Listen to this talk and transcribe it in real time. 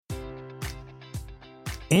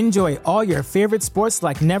Enjoy all your favorite sports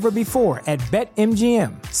like never before at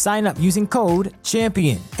BetMGM. Sign up using code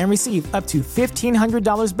CHAMPION and receive up to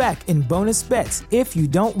 $1,500 back in bonus bets if you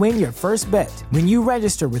don't win your first bet. When you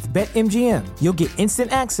register with BetMGM, you'll get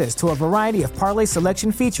instant access to a variety of parlay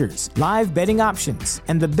selection features, live betting options,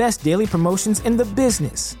 and the best daily promotions in the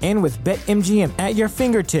business. And with BetMGM at your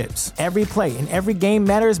fingertips, every play and every game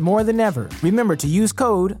matters more than ever. Remember to use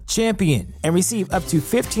code CHAMPION and receive up to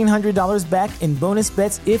 $1,500 back in bonus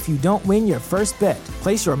bets if you don't win your first bet.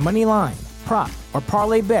 Place your money line, prop, or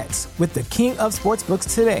parlay bets with the king of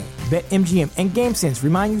sportsbooks today. BetMGM and GameSense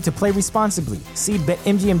remind you to play responsibly. See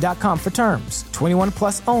BetMGM.com for terms. 21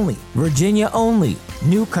 plus only. Virginia only.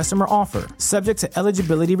 New customer offer. Subject to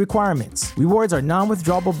eligibility requirements. Rewards are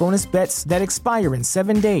non-withdrawable bonus bets that expire in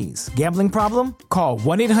 7 days. Gambling problem? Call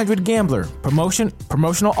 1-800-GAMBLER.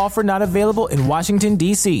 Promotional offer not available in Washington,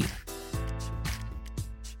 D.C.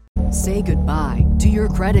 Say goodbye to your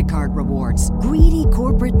credit card rewards. Greedy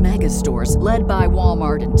corporate mega stores, led by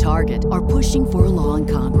Walmart and Target, are pushing for a law in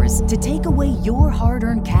Congress to take away your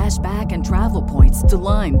hard-earned cash back and travel points to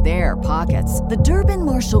line their pockets. The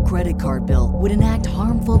Durbin-Marshall credit card bill would enact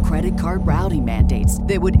harmful credit card routing mandates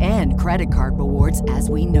that would end credit card rewards as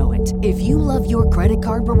we know it. If you love your credit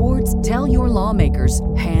card rewards, tell your lawmakers,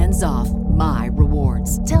 hands off my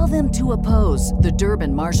rewards. Tell them to oppose the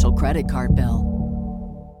Durbin-Marshall credit card bill.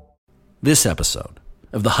 This episode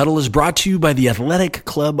of The Huddle is brought to you by the Athletic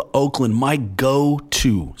Club Oakland, my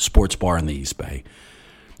go-to sports bar in the East Bay.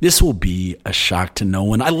 This will be a shock to no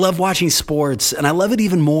one. I love watching sports, and I love it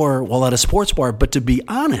even more while at a sports bar. But to be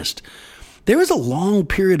honest, there was a long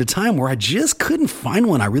period of time where I just couldn't find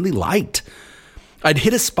one I really liked. I'd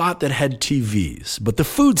hit a spot that had TVs, but the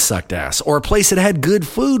food sucked ass, or a place that had good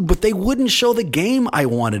food, but they wouldn't show the game I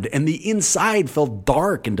wanted, and the inside felt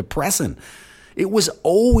dark and depressing. It was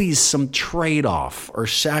always some trade-off or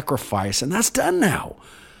sacrifice, and that's done now.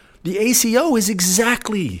 The ACO is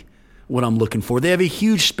exactly what I'm looking for. They have a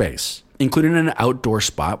huge space, including an outdoor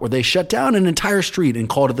spot where they shut down an entire street and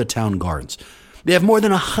called it the Town Gardens. They have more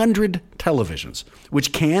than 100 televisions,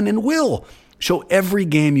 which can and will show every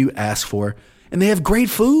game you ask for, and they have great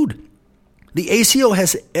food. The ACO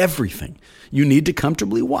has everything you need to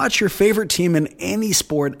comfortably watch your favorite team in any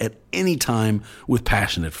sport at any time with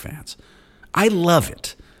passionate fans. I love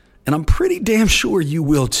it, and I'm pretty damn sure you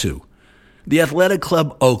will too. The Athletic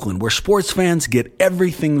Club Oakland, where sports fans get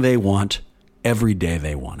everything they want every day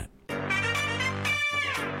they want it.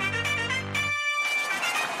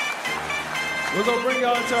 We're going to bring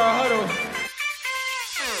y'all into our huddle.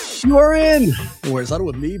 You are in Where's Huddle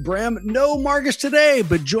with me, Bram. No Marcus today,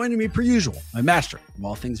 but joining me per usual, my master of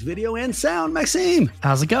all things video and sound, Maxime.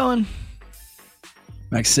 How's it going?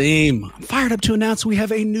 Maxime, I'm fired up to announce we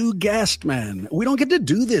have a new guest, man. We don't get to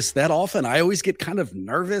do this that often. I always get kind of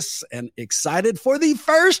nervous and excited. For the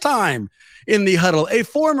first time in the huddle, a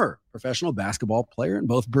former professional basketball player in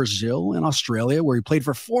both Brazil and Australia, where he played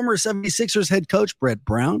for former 76ers head coach Brett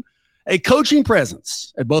Brown, a coaching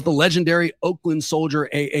presence at both the legendary Oakland Soldier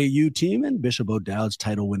AAU team and Bishop O'Dowd's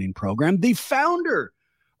title-winning program, the founder,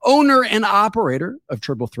 owner, and operator of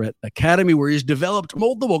Triple Threat Academy, where he's developed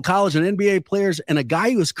multiple college and NBA players, and a guy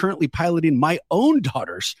who is currently piloting my own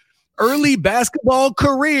daughter's early basketball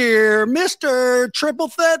career, Mr. Triple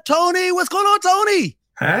Threat Tony. What's going on, Tony?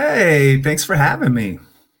 Hey, thanks for having me.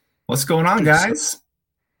 What's going on, guys?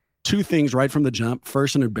 Two things right from the jump.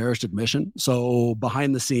 First, an embarrassed admission. So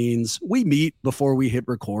behind the scenes, we meet before we hit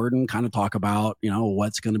record and kind of talk about,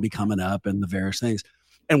 what's going to be coming up and the various things.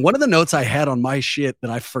 And one of the notes I had on my shit that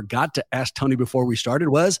I forgot to ask Tony before we started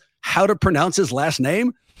was how to pronounce his last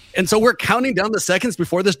name. And so we're counting down the seconds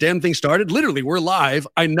before this damn thing started. Literally, we're live.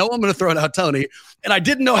 I know I'm going to throw it out, Tony. And I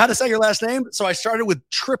didn't know how to say your last name. So I started with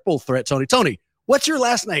Triple Threat, Tony. Tony, what's your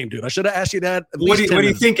last name, dude? I should have asked you that. What do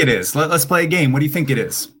you think it is? Let's play a game. What do you think it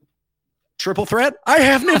is? Triple Threat? I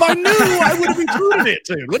haven't. If I knew, I would have included it,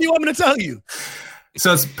 dude. What do you want me to tell you?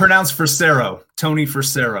 So it's pronounced Frasero. Tony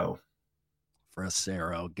Frasero.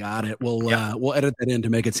 Frasero. Got it. We'll edit that in to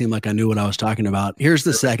make it seem like I knew what I was talking about. Here's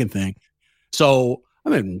the second thing. So,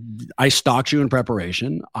 I stalked you in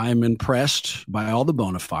preparation. I'm impressed by all the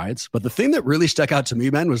bona fides. But the thing that really stuck out to me,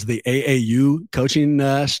 man, was the AAU coaching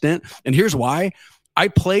stint. And here's why. I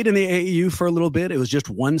played in the AAU for a little bit. It was just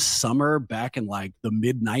one summer back in like the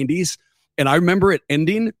mid 90s. And I remember it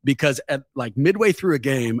ending because at like midway through a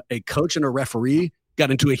game, a coach and a referee got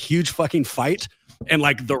into a huge fucking fight. And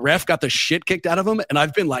like the ref got the shit kicked out of him. And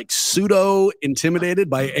I've been like pseudo intimidated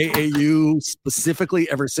by AAU specifically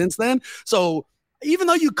ever since then. So even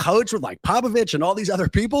though you coach with like Popovich and all these other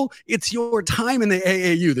people, it's your time in the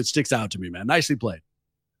AAU that sticks out to me, man. Nicely played.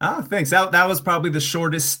 Oh, thanks. That was probably the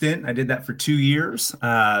shortest stint. I did that for 2 years.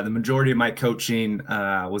 The majority of my coaching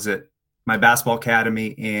was at my basketball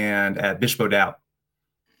academy and at Bishop O'Dowd.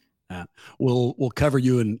 We'll cover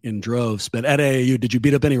you in droves, but at AAU, did you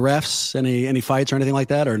beat up any refs, any fights or anything like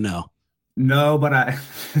that, or no? No, but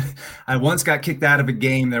I once got kicked out of a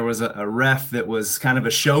game. There was a ref that was kind of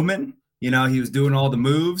a showman. He was doing all the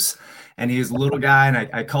moves. And he was a little guy, and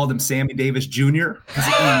I called him Sammy Davis Jr.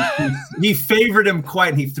 He favored him quite,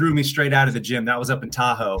 and he threw me straight out of the gym. That was up in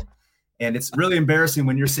Tahoe. And it's really embarrassing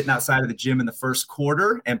when you're sitting outside of the gym in the first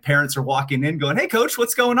quarter and parents are walking in going, "Hey, coach,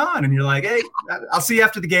 what's going on?" And you're like, "Hey, I'll see you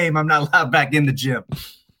after the game. I'm not allowed back in the gym."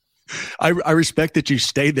 I respect that you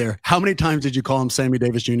stayed there. How many times did you call him Sammy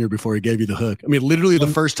Davis Jr. before he gave you the hook? I mean, literally the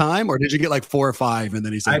first time, or did you get like 4 or 5? And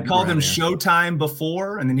then he said, I called him Showtime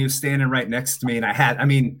before, and then he was standing right next to me.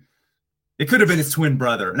 And it could have been his twin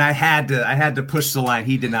brother, and I had to push the line.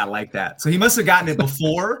 He did not like that, so he must have gotten it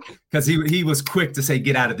before because he was quick to say,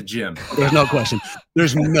 "Get out of the gym." There's no question.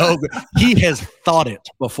 He has thought it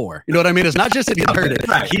before. You know what I mean? It's not just that he heard it.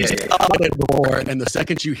 Right. He's thought it before, and the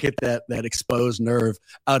second you hit that exposed nerve,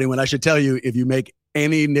 out. And I should tell you, if you make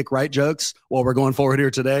any Nick Wright jokes while we're going forward here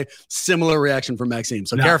today, similar reaction from Maxime.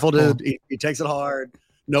 So careful, dude. He takes it hard.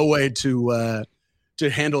 No way to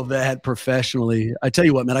handle that professionally. I tell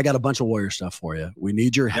you what, man, I got a bunch of Warrior stuff for you. We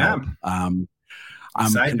need your help. Yeah.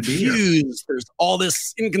 I'm confused. There's all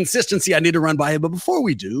this inconsistency I need to run by you. But before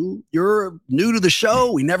we do, you're new to the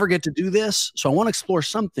show. We never get to do this. So I want to explore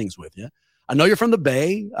some things with you. I know you're from the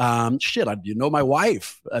Bay. You know my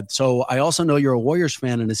wife. So I also know you're a Warriors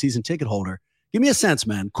fan and a season ticket holder. Give me a sense,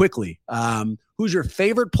 man, quickly. Who's your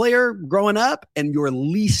favorite player growing up and your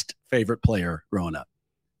least favorite player growing up?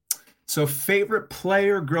 So favorite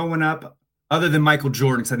player growing up, other than Michael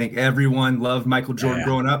Jordan, because I think everyone loved Michael Jordan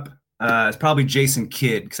growing up, it's probably Jason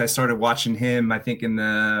Kidd, because I started watching him, I think, in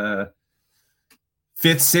the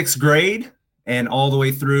 5th, 6th grade, and all the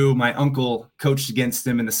way through. My uncle coached against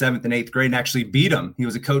him in the 7th and 8th grade and actually beat him. He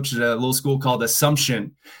was a coach at a little school called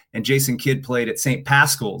Assumption, and Jason Kidd played at St.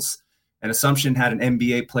 Pascal's. And Assumption had an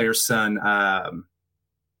NBA player's son,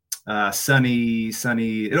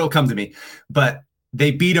 Sonny, it'll come to me, but they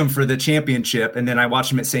beat him for the championship, and then I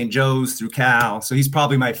watched him at St. Joe's through Cal. So he's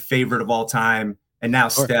probably my favorite of all time. And now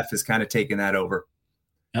Steph has kind of taken that over.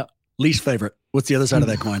 Yep. Least favorite. What's the other side of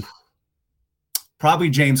that coin? Probably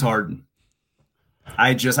James Harden.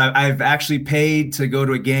 I've actually paid to go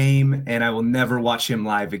to a game, and I will never watch him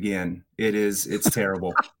live again. It's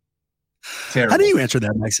terrible. Terrible. How do you answer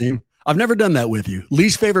that, Maxime? I've never done that with you.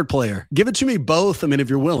 Least favorite player. Give it to me both. I mean, if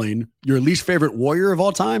you're willing, your least favorite Warrior of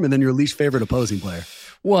all time, and then your least favorite opposing player.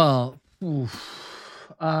 Well,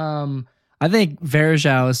 I think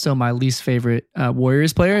Varejao is still my least favorite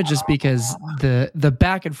Warriors player, just because the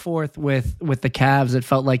back and forth with the Cavs, it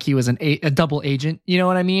felt like he was a double agent. You know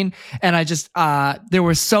what I mean? And I just there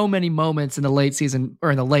were so many moments in the late season or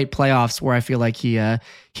in the late playoffs where I feel like he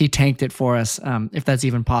tanked it for us, if that's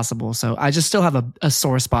even possible. So I just still have a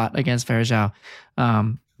sore spot against Varejao.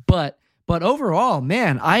 But overall,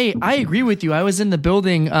 man, I agree with you. I was in the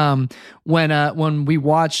building when we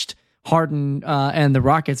watched Harden and the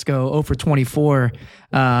Rockets go 0 for 24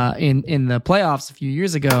 in the playoffs a few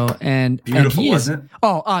years ago, and beautiful, wasn't it?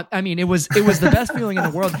 I mean, it was the best feeling in the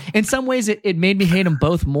world. In some ways, it made me hate him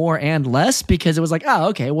both more and less, because it was like, oh,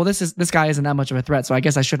 okay, well, this guy isn't that much of a threat, so I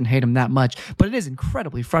guess I shouldn't hate him that much. But it is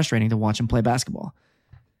incredibly frustrating to watch him play basketball.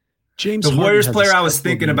 James, the Warriors player I was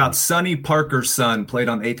thinking about, Sonny Parker's son, played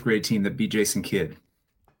on the 8th grade team that beat Jason Kidd.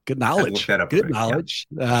 Good knowledge. Good knowledge.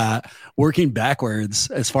 Yeah. Working backwards,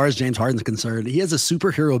 as far as James Harden's concerned, he has a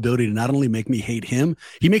superhero ability to not only make me hate him,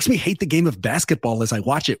 he makes me hate the game of basketball as I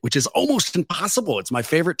watch it, which is almost impossible. It's my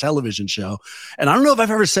favorite television show. And I don't know if I've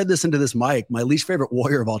ever said this into this mic, my least favorite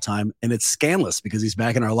Warrior of all time, and it's Scanless because he's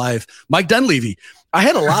back in our life, Mike Dunleavy. I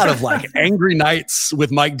had a lot of angry nights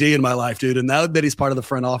with Mike D in my life, dude. And now that he's part of the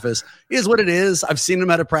front office, is what it is. I've seen him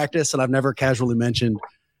at a practice, and I've never casually mentioned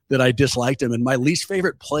that I disliked him. And my least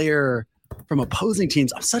favorite player from opposing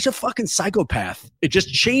teams, I'm such a fucking psychopath. It just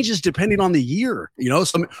changes depending on the year,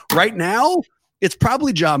 So right now, it's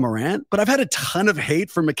probably Ja Morant, but I've had a ton of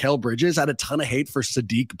hate for Mikal Bridges. I had a ton of hate for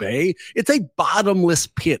Sadiq Bey. It's a bottomless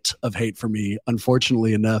pit of hate for me,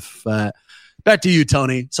 unfortunately enough. Back to you,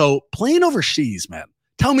 Tony. So playing overseas, man,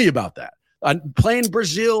 tell me about that. Playing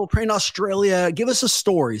Brazil, playing Australia, give us a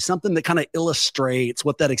story, something that kind of illustrates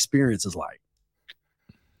what that experience is like.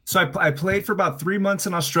 So I played for about 3 months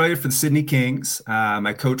in Australia for the Sydney Kings.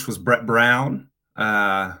 My coach was Brett Brown,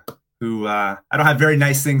 who I don't have very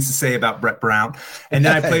nice things to say about Brett Brown. And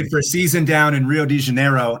then I played for a season down in Rio de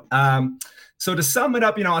Janeiro. So to sum it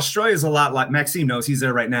up, Australia is a lot like Maxime knows, he's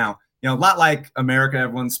there right now. A lot like America,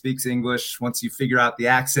 everyone speaks English. Once you figure out the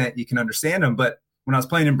accent, you can understand them. But when I was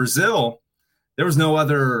playing in Brazil, there was no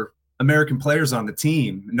other American players on the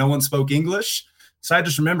team. No one spoke English. So I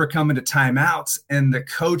just remember coming to timeouts and the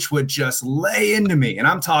coach would just lay into me. And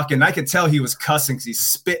I'm talking, I could tell he was cussing because he's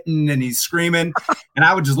spitting and he's screaming. And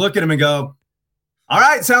I would just look at him and go, all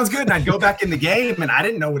right, sounds good. And I'd go back in the game and I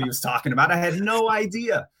didn't know what he was talking about. I had no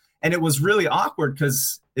idea. And it was really awkward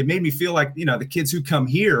because it made me feel like, the kids who come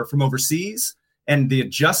here from overseas and the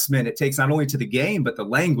adjustment it takes not only to the game, but the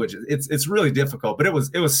language, it's really difficult. But it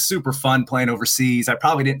was super fun playing overseas. I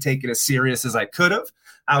probably didn't take it as serious as I could have.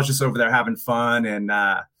 I was just over there having fun.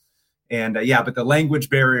 But the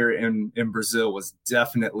language barrier in Brazil was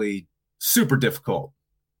definitely super difficult.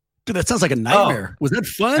 Dude, that sounds like a nightmare. Was that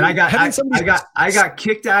fun? And I got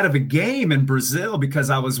kicked out of a game in Brazil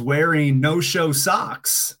because I was wearing no-show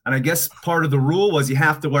socks. And I guess part of the rule was you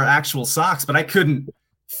have to wear actual socks, but I couldn't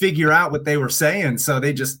figure out what they were saying. So I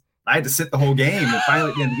had to sit the whole game. And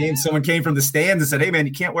finally at the end of the game, someone came from the stands and said, hey man,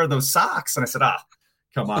 you can't wear those socks. And I said,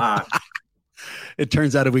 come on. It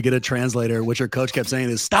turns out if we get a translator, which our coach kept saying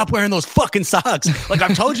is stop wearing those fucking socks. Like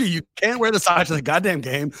I've told you, you can't wear the socks in the goddamn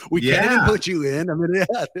game. We can't even put you in. I mean,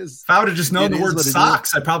 if I would have just known the word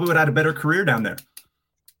socks, I probably would have had a better career down there.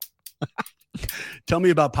 Tell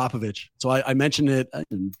me about Popovich. So I mentioned it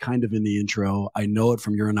kind of in the intro. I know it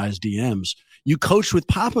from your and I's DMs. You coached with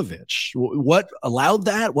Popovich. What allowed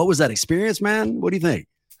that? What was that experience, man? What do you think?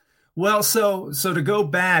 Well, so to go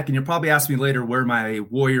back, and you'll probably ask me later where my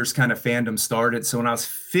Warriors kind of fandom started. So when I was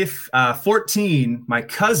 14, my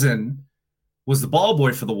cousin was the ball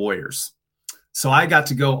boy for the Warriors. So I got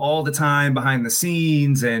to go all the time behind the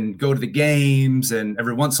scenes and go to the games. And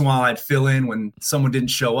every once in a while I'd fill in when someone didn't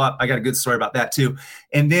show up. I got a good story about that too.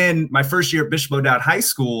 And then my first year at Bishop O'Dowd High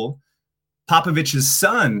School, Popovich's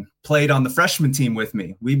son played on the freshman team with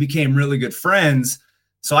me. We became really good friends.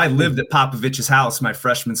 So I lived at Popovich's house my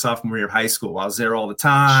freshman, sophomore year of high school. I was there all the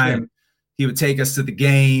time. Sure. He would take us to the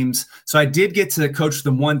games. So I did get to coach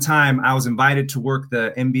them one time. I was invited to work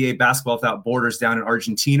the NBA Basketball Without Borders down in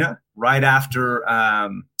Argentina right after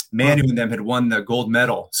Manu and them had won the gold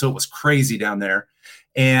medal. So it was crazy down there.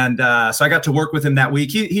 And so I got to work with him that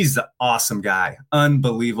week. He's an awesome guy,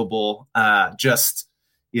 unbelievable, as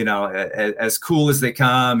cool as they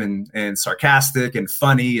come and sarcastic and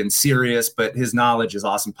funny and serious, but his knowledge is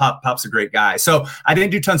awesome. Pop's a great guy. So I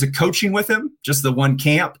didn't do tons of coaching with him, just the one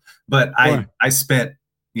camp, but sure. I spent,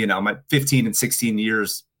 my 15 and 16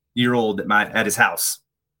 year old at his house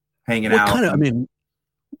hanging out.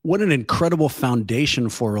 What an incredible foundation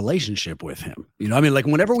for a relationship with him. Like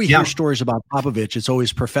whenever we hear stories about Popovich, it's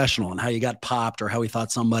always professional and how he got popped or how he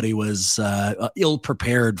thought somebody was ill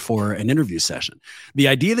prepared for an interview session. The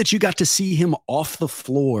idea that you got to see him off the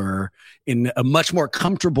floor in a much more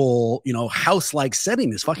comfortable, house-like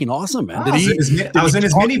setting is fucking awesome, man. I was in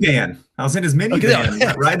his minivan.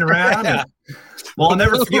 Riding around. Yeah. I'll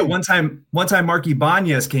never forget one time Marky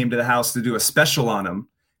Banyas came to the house to do a special on him,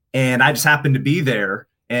 and I just happened to be there.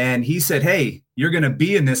 And he said, hey, you're going to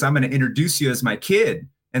be in this. I'm going to introduce you as my kid.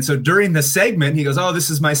 And so during the segment, he goes, oh, this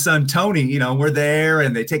is my son, Tony. We're there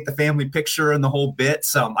and they take the family picture and the whole bit.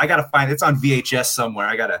 So I got to find it's on VHS somewhere.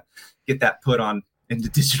 I got to get that put on into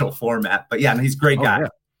digital format. But yeah, he's a great guy.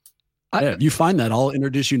 Yeah. You find that, I'll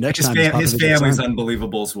introduce you next time. His family's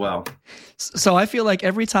unbelievable as well. So I feel like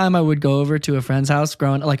every time I would go over to a friend's house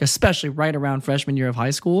growing, like especially right around freshman year of high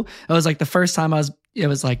school, it was like the first time it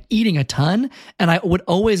was like eating a ton. And I would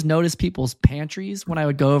always notice people's pantries when I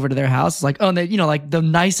would go over to their house. It's like, oh, and they, like the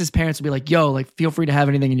nicest parents would be like, yo, like feel free to have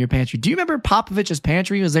anything in your pantry. Do you remember Popovich's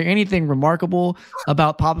pantry? Was there anything remarkable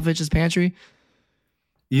about Popovich's pantry?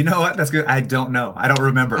 You know what? That's good. I don't know. I don't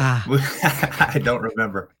remember. I don't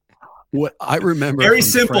remember. What I remember, very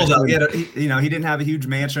simple though. He didn't have a huge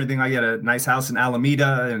mansion or anything. He had a nice house in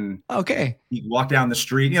Alameda, and he walked down the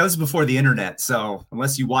street. This is before the internet, so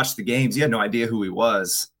unless you watched the games, you had no idea who he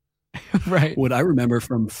was. Right. What I remember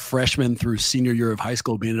from freshman through senior year of high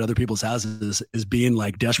school being at other people's houses is being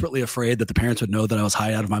like desperately afraid that the parents would know that I was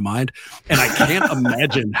high out of my mind. And I can't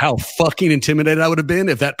imagine how fucking intimidated I would have been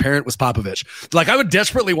if that parent was Popovich. Like I would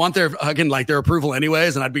desperately want their approval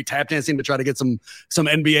anyways. And I'd be tap dancing to try to get some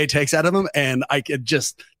NBA takes out of them. And I could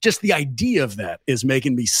just the idea of that is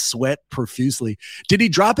making me sweat profusely. Did he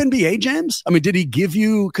drop NBA jams? Did he give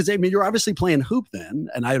you, cause you're obviously playing hoop then.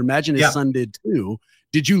 And I imagine his son did too.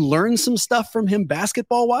 Did you learn some stuff from him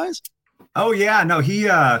basketball wise? Oh yeah, no,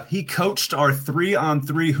 he coached our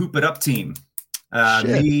 3-on-3 Hoop It Up team.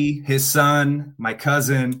 Me, his son, my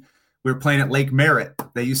cousin. we were playing at Lake Merritt.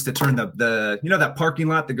 They used to turn the that parking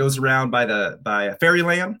lot that goes around by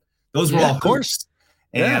Fairyland. Those were all hoops.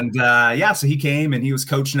 And so he came and he was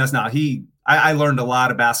coaching us. Now I learned a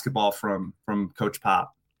lot of basketball from Coach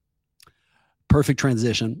Pop. Perfect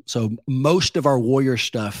transition. So most of our Warrior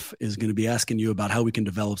stuff is going to be asking you about how we can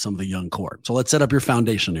develop some of the young core. So let's set up your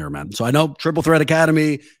foundation here, man. So I know Triple Threat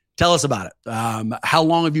Academy. Tell us about it. How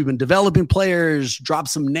long have you been developing players? Drop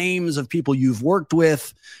some names of people you've worked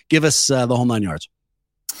with. Give us the whole 9 yards.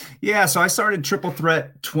 Yeah, so I started Triple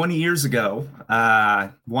Threat 20 years ago.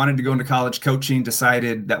 Wanted to go into college coaching,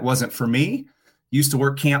 decided that wasn't for me. Used to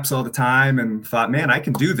work camps all the time and thought, man, I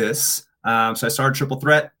can do this. So I started Triple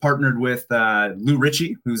Threat, partnered with Lou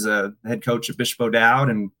Ritchie, who's a head coach at Bishop O'Dowd,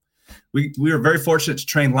 and we were very fortunate to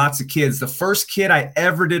train lots of kids. The first kid I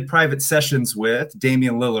ever did private sessions with,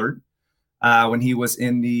 Damian Lillard, when he was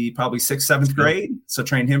in the probably 6th, 7th grade. So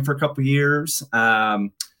trained him for a couple of years.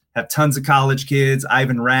 Have tons of college kids.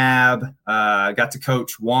 Ivan Rabb, got to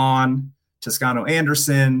coach Juan Toscano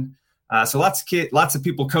Anderson. So lots of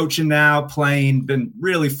people coaching now, playing. Been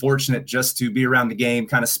really fortunate just to be around the game,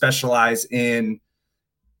 kind of specialize in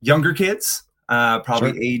younger kids,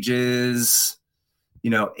 probably ages,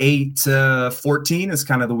 8 to 14 is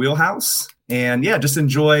kind of the wheelhouse. And yeah, just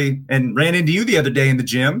enjoy, and ran into you the other day in the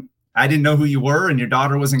gym. I didn't know who you were, and your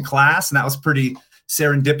daughter was in class, and that was pretty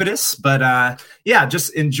serendipitous, but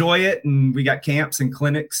just enjoy it. And we got camps and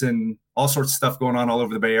clinics and all sorts of stuff going on all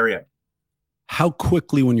over the Bay Area. How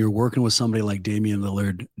quickly, when you're working with somebody like Damian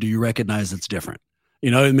Lillard, do you recognize it's different?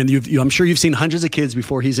 I'm sure you've seen hundreds of kids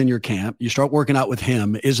before he's in your camp. You start working out with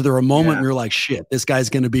him. Is there a moment where you're like, shit, this guy's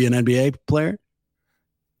going to be an NBA player?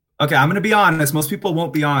 Okay, I'm going to be honest. Most people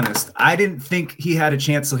won't be honest. I didn't think he had a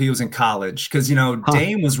chance till he was in college because,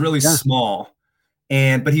 Dame was really small.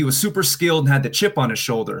 But he was super skilled and had the chip on his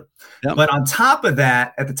shoulder. Yep. But on top of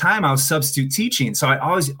that, at the time I was substitute teaching. So I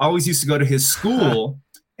always used to go to his school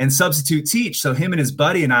and substitute teach. So him and his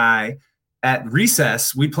buddy and I at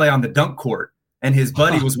recess, we'd play on the dunk court. And his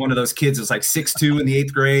buddy was one of those kids that was like 6'2" in the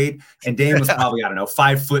 8th grade. And Dame was probably,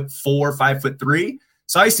 5'4", 5'3".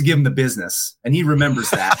 So I used to give him the business, and he remembers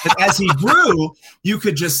that. But as he grew, you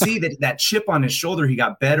could just see that chip on his shoulder, he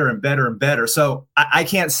got better and better and better. So I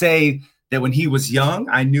can't say that when he was young,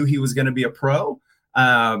 I knew he was going to be a pro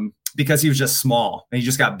because he was just small, and he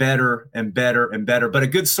just got better and better and better. But a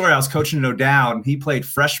good story, I was coaching at O'Dowd, and he played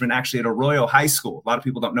freshman actually at Arroyo High School. A lot of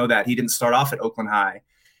people don't know that. He didn't start off at Oakland High.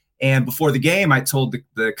 And before the game, I told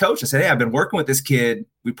the coach, I said, hey, I've been working with this kid.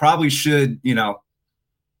 We probably should,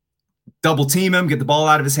 double team him, get the ball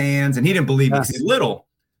out of his hands. And he didn't believe me because he's little.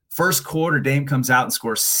 First quarter, Dame comes out and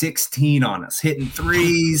scores 16 on us, hitting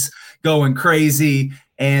threes, going crazy.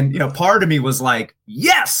 And, part of me was like,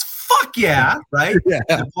 yes, fuck yeah, right? Yeah.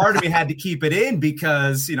 And part of me had to keep it in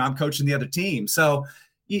because, I'm coaching the other team. So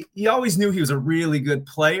he always knew he was a really good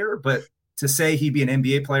player. But to say he'd be an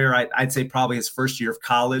NBA player, I'd say probably his first year of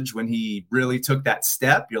college when he really took that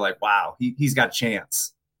step. You're like, wow, he's got a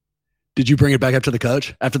chance. Did you bring it back up to the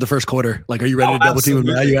coach after the first quarter? Like, are you ready to double team him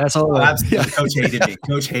now, you asshole? Oh, absolutely. Yeah.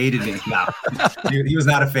 Coach hated me. No, he was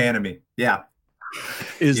not a fan of me. Yeah.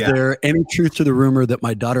 Is there any truth to the rumor that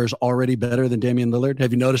my daughter's already better than Damian Lillard?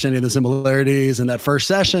 Have you noticed any of the similarities in that first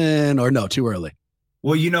session, or no, too early?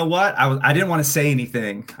 Well, you know what? I didn't want to say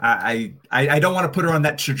anything. I don't want to put her on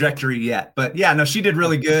that trajectory yet. But yeah, no, she did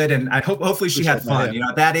really good, and I hopefully she had fun.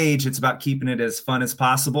 At that age, it's about keeping it as fun as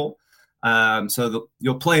possible. So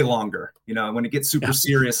you'll play longer. When it gets super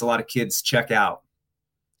serious, a lot of kids check out.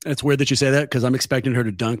 It's weird that you say that because I'm expecting her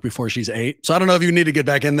to dunk before she's 8. So I don't know if you need to get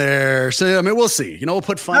back in there. So we'll see. We'll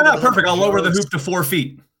put fun. No, perfect. I'll lower the hoop to 4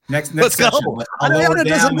 feet. Next Let's session. Go. I'll lower it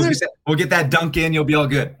down. We'll get that dunk in. You'll be all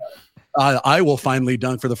good. I will finally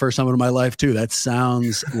dunk for the first time in my life too. That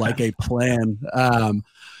sounds like a plan.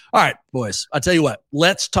 All right, boys, I'll tell you what,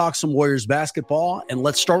 let's talk some Warriors basketball, and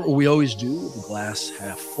let's start what we always do, with the glass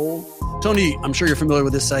half full. Tony, I'm sure you're familiar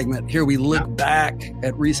with this segment. Here we look back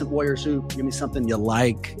at recent Warriors hoop. Give me something you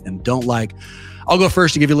like and don't like. I'll go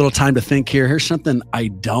first to give you a little time to think here. Here's something I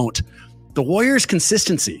don't. The Warriors'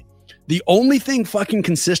 consistency. The only thing fucking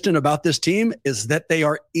consistent about this team is that they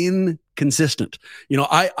are inconsistent.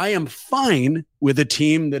 I am fine with a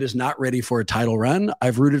team that is not ready for a title run.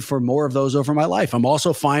 I've rooted for more of those over my life. I'm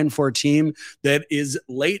also fine for a team that is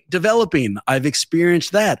late developing. I've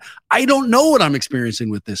experienced that. I don't know what I'm experiencing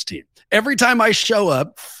with this team. Every time I show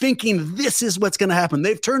up thinking this is what's going to happen,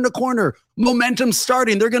 they've turned a corner, momentum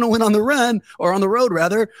starting, they're going to win on the run, or on the road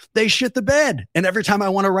rather, they shit the bed. And every time I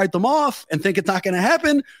want to write them off and think it's not going to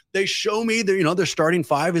happen, they show me their starting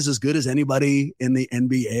 5 is as good as anybody in the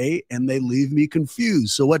NBA, and they leave me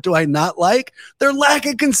confused. So what do I not like? Their lack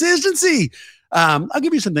of consistency. I'll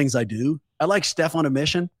give you some things I do. I like Steph on a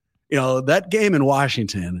mission. That game in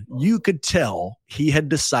Washington, you could tell he had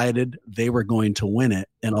decided they were going to win it.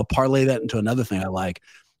 And I'll parlay that into another thing I like.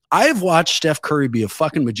 I've watched Steph Curry be a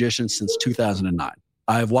fucking magician since 2009.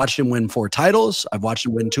 I've watched him win 4 titles. I've watched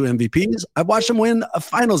him win 2 MVPs. I've watched him win a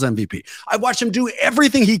finals MVP. I've watched him do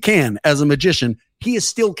everything he can as a magician. He is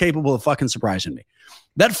still capable of fucking surprising me.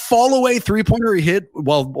 That fall away 3-pointer he hit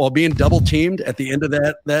while being double teamed at the end of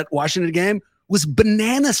that Washington game was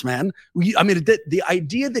bananas, man. The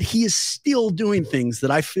idea that he is still doing things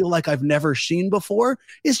that I feel like I've never seen before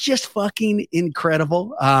is just fucking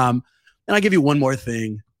incredible. And I'll give you one more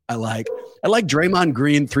thing I like. I like Draymond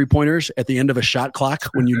Green 3-pointers at the end of a shot clock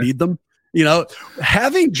when you need them.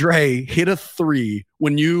 Having Dre hit a 3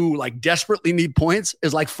 when you desperately need points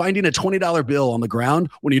is like finding a $20 bill on the ground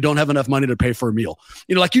when you don't have enough money to pay for a meal.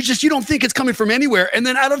 You don't think it's coming from anywhere. And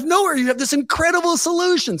then out of nowhere, you have this incredible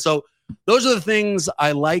solution. So those are the things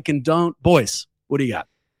I like and don't. Boys, what do you got?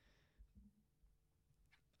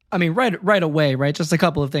 I mean, right away, right? Just a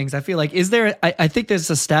couple of things. I feel like, I think there's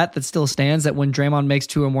a stat that still stands that when Draymond makes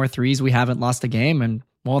 2 or more threes, we haven't lost a game. And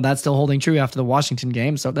well, that's still holding true after the Washington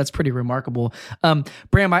game. So that's pretty remarkable.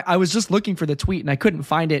 Bram, I was just looking for the tweet and I couldn't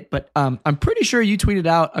find it, but I'm pretty sure you tweeted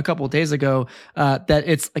out a couple of days ago that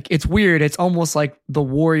it's weird. It's almost like the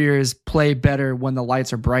Warriors play better when the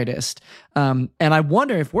lights are brightest. And I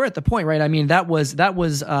wonder if we're at the point, right? I mean, that was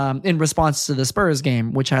in response to the Spurs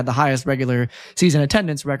game, which had the highest regular season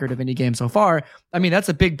attendance record of any game so far. I mean, that's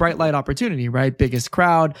a big bright light opportunity, right? Biggest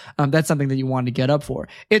crowd. That's something that you want to get up for.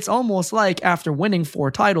 It's almost like after winning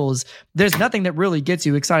 4 titles, there's nothing that really gets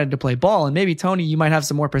you excited to play ball. And maybe Tony, you might have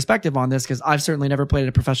some more perspective on this because I've certainly never played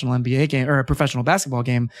a professional NBA game or a professional basketball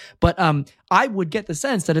game. But I would get the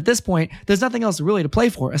sense that at this point, there's nothing else really to play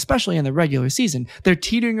for, especially in the regular season. They're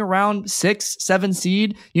teetering around 6, 7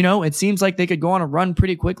 seed. It seems like they could go on a run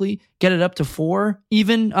pretty quickly, get it up to 4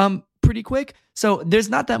 even pretty quick. So there's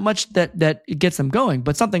not that much that gets them going,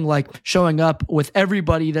 but something like showing up with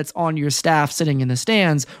everybody that's on your staff sitting in the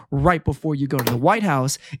stands right before you go to the White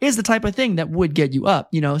House is the type of thing that would get you up,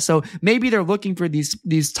 So maybe they're looking for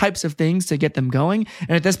these types of things to get them going.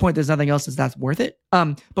 And at this point, there's nothing else that's worth it.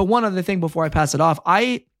 But one other thing before I pass it off,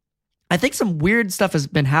 I think some weird stuff has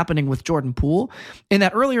been happening with Jordan Poole in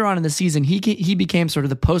that earlier on in the season, he became sort of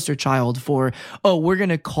the poster child for, we're going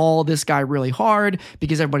to call this guy really hard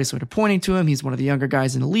because everybody's sort of pointing to him. He's one of the younger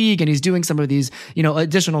guys in the league and he's doing some of these,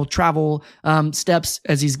 additional travel steps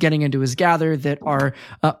as he's getting into his gather that are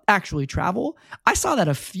actually travel. I saw that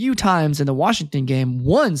a few times in the Washington game,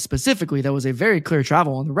 one specifically that was a very clear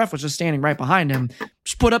travel and the ref was just standing right behind him,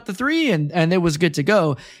 just put up the 3 and it was good to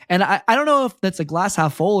go. And I don't know if that's a glass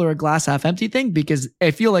half full or a glass half empty thing because I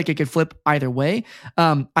feel like it could flip either way.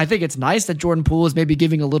 I think it's nice that Jordan Poole is maybe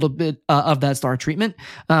giving a little bit of that star treatment,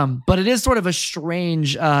 but it is sort of a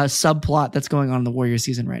strange subplot that's going on in the Warriors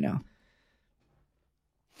season right now.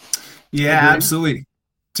 Yeah, absolutely.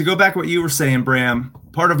 To go back to what you were saying, Bram,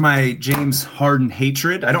 part of my James Harden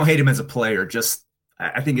hatred, I don't hate him as a player, just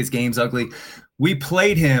I think his game's ugly. We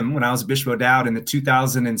played him when I was at Bishop O'Dowd in the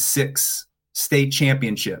 2006 state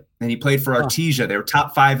championship, and he played for Artesia. They were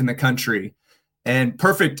top 5 in the country, and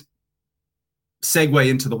perfect segue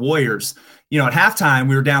into the Warriors. At halftime,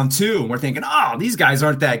 we were down 2, and we're thinking, these guys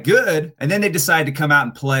aren't that good. And then they decided to come out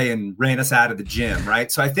and play and ran us out of the gym,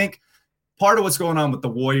 right? So I think part of what's going on with the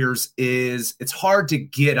Warriors is it's hard to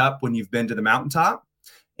get up when you've been to the mountaintop.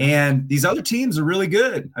 And these other teams are really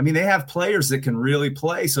good. I mean, they have players that can really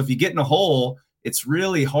play. So if you get in a hole, it's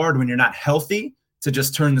really hard when you're not healthy to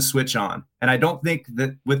just turn the switch on. And I don't think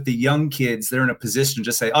that with the young kids, they're in a position to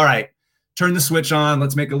just say, all right, turn the switch on,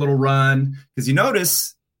 let's make a little run. Because you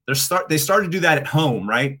notice they started to do that at home,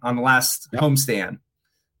 right? On the last homestand.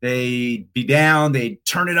 They'd be down, they'd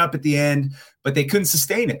turn it up at the end, but they couldn't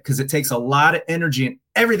sustain it because it takes a lot of energy and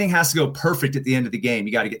everything has to go perfect at the end of the game.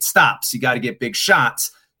 You got to get stops, you got to get big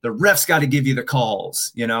shots. The refs got to give you the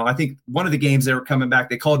calls. I think one of the games they were coming back,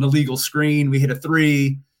 they called an illegal screen. We hit a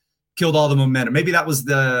 3, killed all the momentum. Maybe that was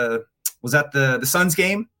the Suns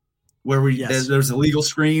game where there's a legal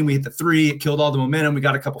screen. We hit the 3, it killed all the momentum. We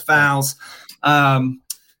got a couple fouls.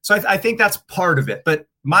 So I think that's part of it. But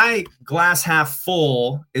my glass half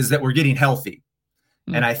full is that we're getting healthy.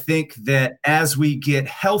 And I think that as we get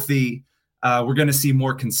healthy, we're going to see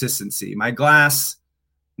more consistency. My glass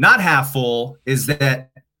not half full is that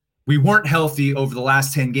we weren't healthy over the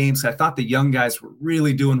last 10 games. I thought the young guys were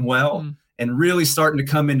really doing well and really starting to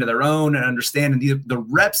come into their own and understand. And the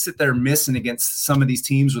reps that they're missing against some of these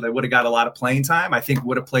teams where they would have got a lot of playing time, I think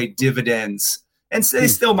would have played dividends And so they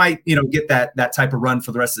still might, get that type of run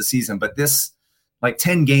for the rest of the season. But this, like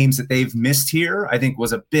 10 games that they've missed here, I think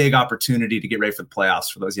was a big opportunity to get ready for the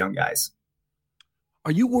playoffs for those young guys.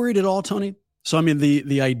 Are you worried at all, Tony? So, I mean,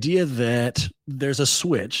 the idea that there's a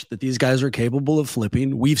switch that these guys are capable of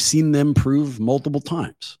flipping, we've seen them prove multiple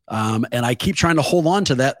times. And I keep trying to hold on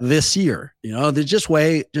to that this year. Just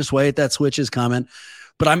wait, that switch is coming.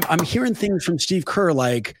 But I'm hearing things from Steve Kerr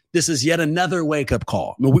like this is yet another wake-up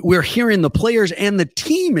call. I mean, we're hearing the players and the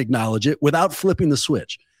team acknowledge it without flipping the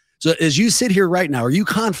switch. So as you sit here right now, are you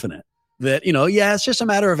confident that, it's just a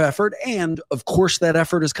matter of effort, and of course that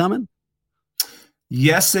effort is coming?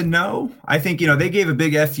 Yes and no. I think, they gave a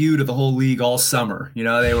big FU to the whole league all summer.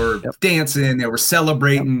 They were dancing, they were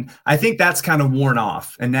celebrating. I think that's kind of worn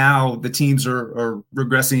off. And now the teams are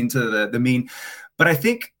regressing to the mean. But I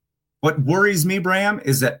think what worries me, Bram,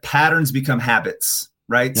 is that patterns become habits,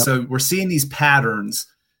 right? Yep. So we're seeing these patterns,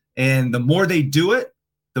 and the more they do it,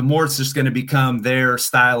 the more it's just going to become their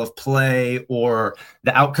style of play, or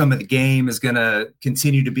the outcome of the game is going to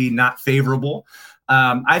continue to be not favorable.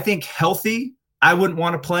 I think healthy, I wouldn't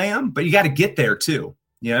want to play them, but you got to get there too.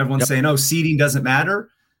 Everyone's saying, oh, seeding doesn't matter.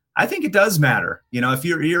 I think it does matter. If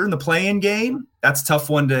you're in the play-in game, that's a tough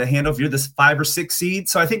one to handle if you're this 5 or 6 seed.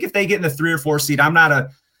 So I think if they get in the 3 or 4 seed,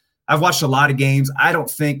 I've watched a lot of games. I don't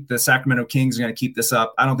think the Sacramento Kings are going to keep this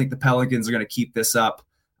up. I don't think the Pelicans are going to keep this up.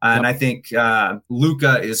 And I think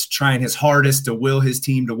Luka is trying his hardest to will his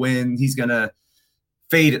team to win. He's going to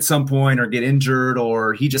fade at some point or get injured,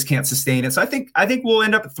 or he just can't sustain it. So I think we'll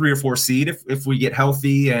end up at 3 or 4 seed if we get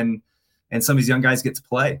healthy and some of these young guys get to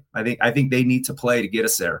play. I think they need to play to get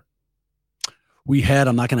us there.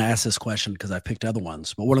 I'm not going to ask this question because I picked other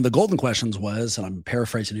ones, but one of the golden questions was, and I'm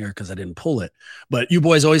paraphrasing here because I didn't pull it, but you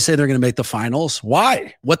boys always say they're going to make the finals.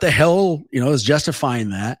 Why? What the hell, is justifying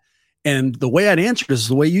that? And the way I'd answer this is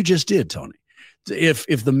the way you just did, Tony. If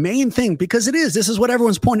the main thing, because this is what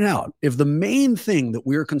everyone's pointing out, if the main thing that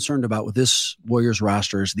we're concerned about with this Warriors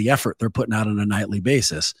roster is the effort they're putting out on a nightly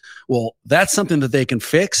basis, well, that's something that they can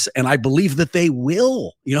fix. And I believe that they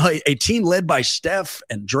will. A team led by Steph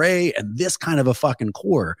and Dre and this kind of a fucking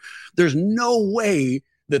core, there's no way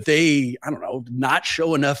that they, not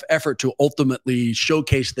show enough effort to ultimately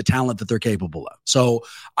showcase the talent that they're capable of. So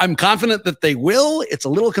I'm confident that they will. It's a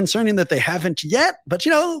little concerning that they haven't yet, but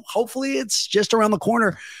hopefully it's just around the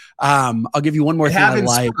corner. I'll give you one more thing I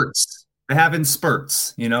like. They have in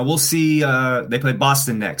spurts. We'll see. They play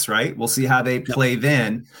Boston next, right? We'll see how they play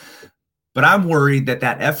then. But I'm worried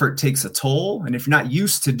that effort takes a toll. And if you're not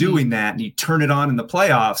used to doing that and you turn it on in the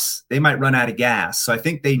playoffs, they might run out of gas. So I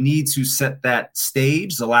think they need to set that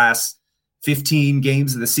stage the last 15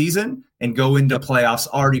 games of the season and go into playoffs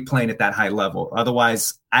already playing at that high level.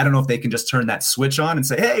 Otherwise, I don't know if they can just turn that switch on and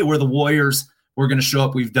say, hey, we're the Warriors. We're going to show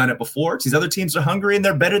up. We've done it before. These other teams are hungry and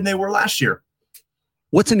they're better than they were last year.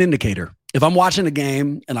 What's an indicator? If I'm watching a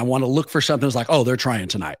game and I want to look for something that's like, oh, they're trying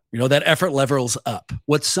tonight, that effort level's up.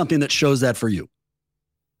 What's something that shows that for you?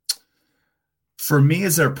 For me,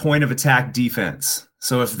 is their point of attack defense.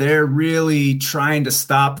 So if they're really trying to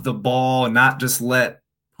stop the ball and not just let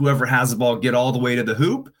whoever has the ball get all the way to the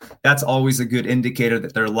hoop, that's always a good indicator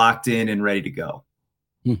that they're locked in and ready to go.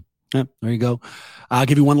 Yeah, there you go. I'll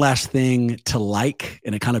give you one last thing to like,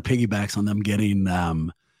 and it kind of piggybacks on them getting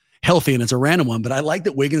healthy, and it's a random one, but I like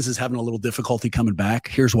that Wiggins is having a little difficulty coming back.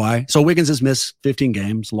 Here's why. So Wiggins has missed 15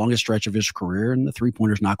 games, longest stretch of his career, and the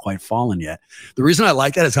three-pointer's not quite fallen yet. The reason I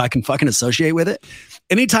like that is I can fucking associate with it.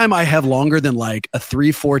 Anytime I have longer than like a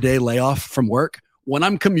 3-4 day layoff from work, when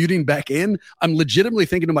I'm commuting back in, I'm legitimately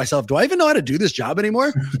thinking to myself, do I even know how to do this job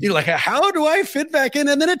anymore? How do I fit back in?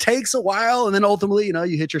 And then it takes a while. And then ultimately,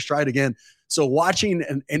 you hit your stride again. So watching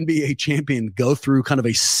an NBA champion go through kind of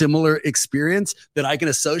a similar experience that I can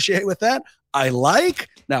associate with that, I like.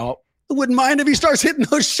 Now, I wouldn't mind if he starts hitting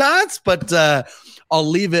those shots, but I'll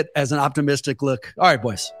leave it as an optimistic look. All right,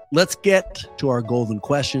 boys, let's get to our golden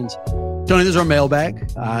questions. Tony, this is our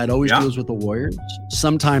mailbag. It always deals with the Warriors.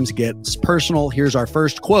 Sometimes gets personal. Here's our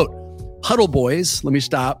first quote. Huddle boys. Let me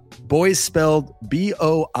stop. Boys spelled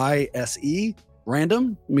B-O-I-S-E.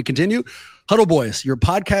 Random. Let me continue. Huddle boys, your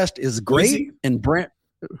podcast is great. Boise? And Brent.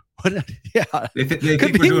 Yeah. They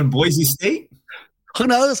think we're doing Boise State? Who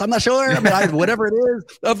knows? I'm not sure. Whatever it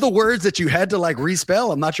is, of the words that you had to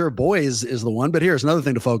respell, I'm not sure boys is the one, but here's another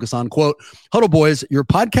thing to focus on. Quote, Huddle boys, your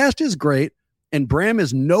podcast is great. And Bram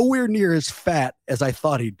is nowhere near as fat as I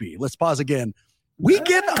thought he'd be. Let's pause again. We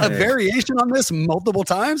get a variation on this multiple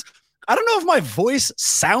times. I don't know if my voice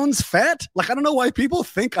sounds fat. Like, I don't know why people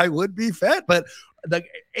think I would be fat, but like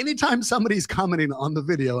anytime somebody's commenting on the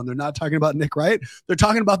video and they're not talking about Nick Wright, they're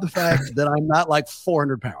talking about the fact that I'm not like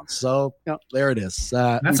 400 pounds. So, there it is.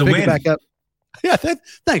 That's a win. Back up. Yeah.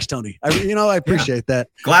 Thanks, Tony. I appreciate that.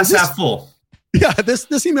 Glass half full. Yeah.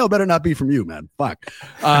 This email better not be from you, man. Fuck.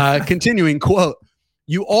 Continuing quote,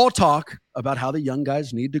 you all talk about how the young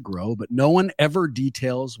guys need to grow, but no one ever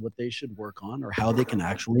details what they should work on or how they can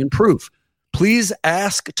actually improve. Please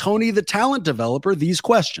ask Tony, the talent developer, these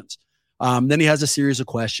questions. Then he has a series of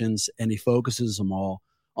questions and he focuses them all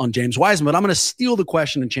on James Wiseman. But I'm going to steal the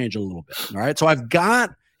question and change it a little bit. All right. So I've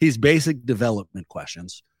got his basic development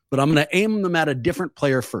questions, but I'm going to aim them at a different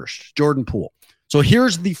player first, Jordan Poole. So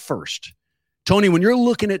here's the first. Tony, when you're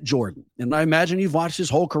looking at Jordan, and I imagine you've watched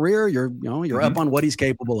his whole career, you're up on what he's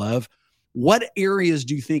capable of. What areas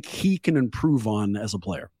do you think he can improve on as a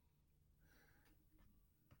player?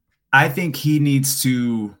 I think he needs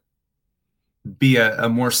to be a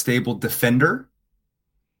more stable defender.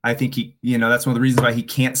 I think that's one of the reasons why he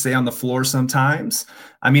can't stay on the floor sometimes.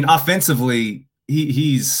 I mean, offensively,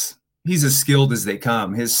 he's as skilled as they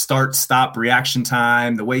come. His start-stop reaction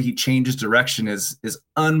time, the way he changes direction is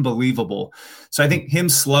unbelievable. So I think him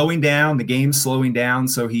slowing down, the game slowing down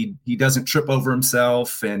so he doesn't trip over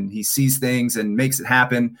himself and he sees things and makes it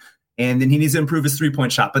happen. And then he needs to improve his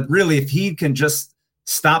three-point shot. But really, if he can just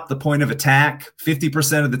stop the point of attack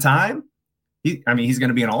 50% of the time, he's going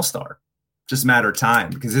to be an all-star. Just a matter of time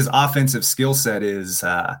because his offensive skill set is,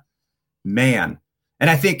 man. And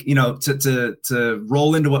I think, to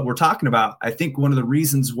roll into what we're talking about, I think one of the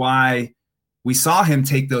reasons why we saw him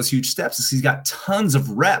take those huge steps is he's got tons of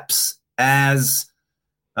reps as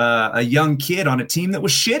a young kid on a team that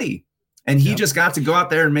was shitty. And he just got to go out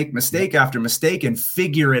there and make mistake after mistake and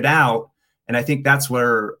figure it out. And I think that's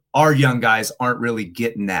where our young guys aren't really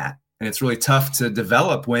getting that. And it's really tough to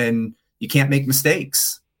develop when you can't make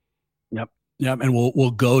mistakes. Yep, and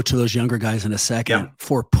we'll go to those younger guys in a second.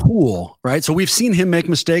 For Poole, right? So we've seen him make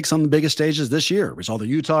mistakes on the biggest stages this year. We saw the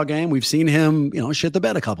Utah game. We've seen him, shit the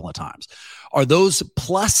bed a couple of times. Are those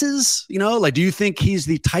pluses? Do you think he's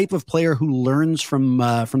the type of player who learns from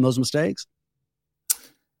those mistakes?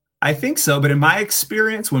 I think so, but in my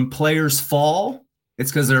experience, when players fall,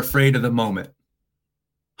 it's because they're afraid of the moment.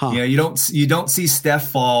 You don't see Steph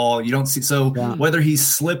fall. You don't see whether he's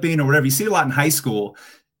slipping or whatever. You see a lot in high school.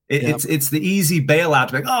 It's the easy bailout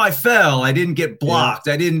to be like, oh, I fell. I didn't get blocked.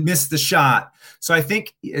 I didn't miss the shot. So I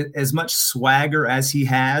think as much swagger as he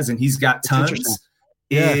has, and he's got tons,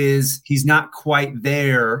 he's not quite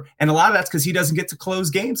there. And a lot of that's because he doesn't get to close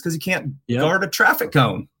games because he can't guard a traffic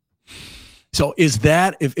cone. So is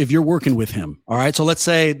that if you're working with him? All right. So let's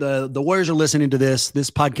say the Warriors are listening to this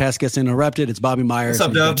podcast gets interrupted. It's Bobby Myers. What's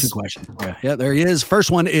up, Dubs? 2 questions. Yeah, there he is.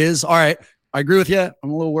 First one is, all right, I agree with you. I'm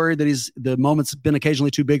a little worried that the moment's been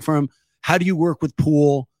occasionally too big for him. How do you work with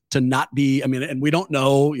Poole to not be, and we don't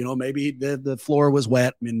know, maybe the floor was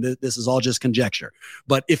wet. This is all just conjecture.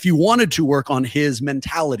 But if you wanted to work on his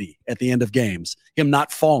mentality at the end of games, him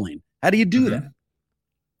not falling, how do you do that?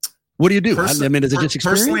 What do you do? Is it just experience?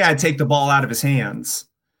 Personally, I'd take the ball out of his hands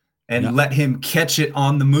and let him catch it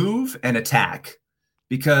on the move and attack.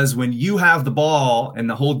 Because when you have the ball and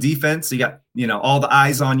the whole defense, you got, all the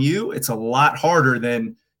eyes on you, it's a lot harder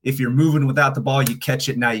than if you're moving without the ball, you catch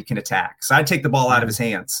it, now you can attack. So I'd take the ball out of his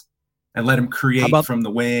hands and let him create from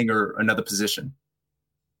the wing or another position.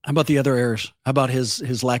 How about the other errors? How about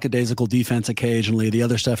his lackadaisical defense occasionally, the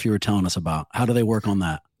other stuff you were telling us about? How do they work on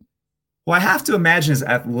that? Well, I have to imagine as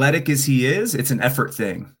athletic as he is, it's an effort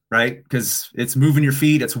thing, right? Because it's moving your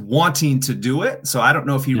feet, it's wanting to do it. So I don't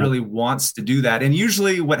know if he really wants to do that. And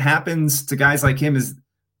usually what happens to guys like him is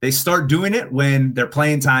they start doing it when their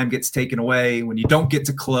playing time gets taken away, when you don't get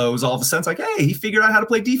to close. All of a sudden, it's like, hey, he figured out how to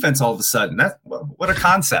play defense all of a sudden. What a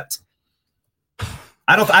concept.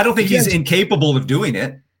 I don't think he's incapable of doing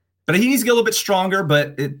it. But he needs to get a little bit stronger.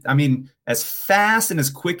 But as fast and as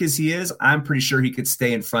quick as he is, I'm pretty sure he could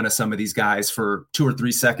stay in front of some of these guys for 2 or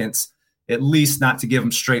 3 seconds, at least not to give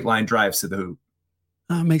them straight line drives to the hoop.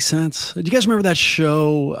 That makes sense. Do you guys remember that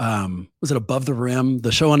show? Was it Above the Rim?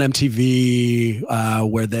 The show on MTV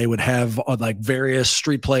where they would have various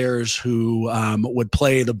street players who would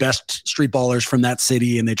play the best street ballers from that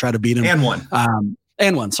city, and they try to beat them.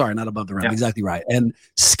 And one. Sorry, not Above the Rim. Yeah. Exactly right. And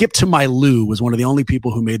Skip to My Lou was one of the only people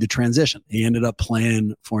who made the transition. He ended up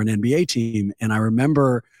playing for an NBA team. And I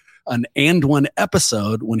remember an And One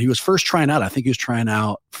episode when he was first trying out. I think he was trying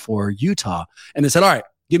out for Utah. And they said, all right,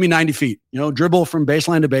 Give me 90 feet, dribble from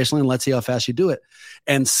baseline to baseline. Let's see how fast you do it.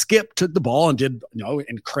 And Skip took the ball and did,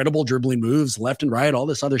 incredible dribbling moves left and right, all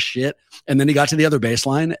this other shit. And then he got to the other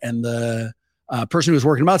baseline, and the person who was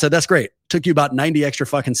working him out said, that's great. Took you about 90 extra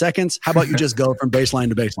fucking seconds. How about you just go from baseline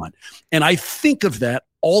to baseline? And I think of that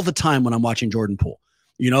all the time when I'm watching Jordan Poole.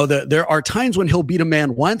 There are times when he'll beat a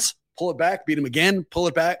man once, pull it back, beat him again, pull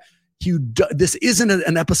it back. This isn't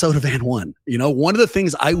an episode of And One. One of the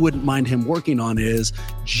things I wouldn't mind him working on is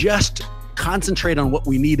just concentrate on what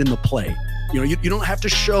we need in the play. You don't have to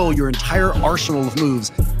show your entire arsenal of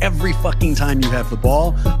moves every fucking time you have the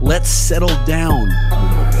ball. Let's settle down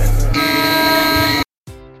a little bit.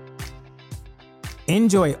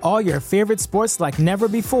 Enjoy all your favorite sports like never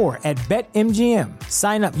before at BetMGM.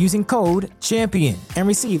 Sign up using code CHAMPION and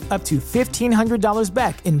receive up to $1,500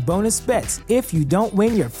 back in bonus bets if you don't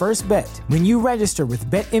win your first bet. When you register with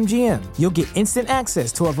BetMGM, you'll get instant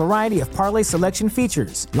access to a variety of parlay selection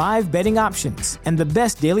features, live betting options, and the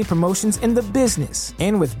best daily promotions in the business.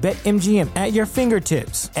 And with BetMGM at your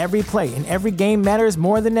fingertips, every play and every game matters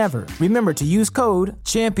more than ever. Remember to use code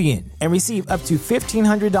CHAMPION and receive up to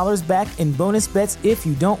 $1,500 back in bonus bets if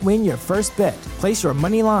you don't win your first bet. Place your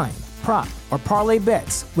money line, prop, or parlay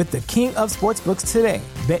bets with the king of sportsbooks today.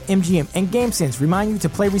 BetMGM and GameSense remind you to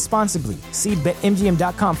play responsibly. See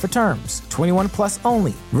BetMGM.com for terms. 21 plus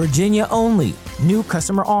only. Virginia only. New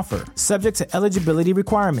customer offer. Subject to eligibility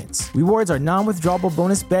requirements. Rewards are non-withdrawable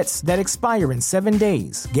bonus bets that expire in 7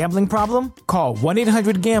 days. Gambling problem? Call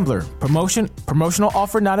 1-800-GAMBLER. Promotional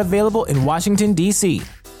offer not available in Washington, D.C.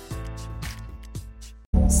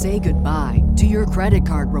 Say goodbye to your credit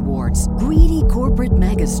card rewards. Greedy corporate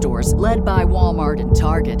mega stores, led by Walmart and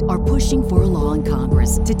Target, are pushing for a law in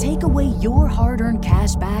Congress to take away your hard-earned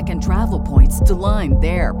cash back and travel points to line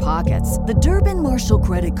their pockets. The Durbin-Marshall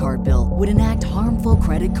credit card bill would enact harmful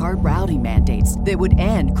credit card routing mandates that would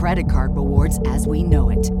end credit card rewards as we know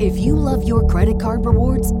it. If you love your credit card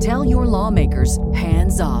rewards, tell your lawmakers,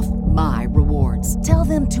 hands off my rewards. Tell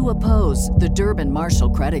them to oppose the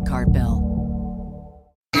Durbin-Marshall credit card bill.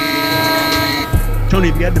 Tony,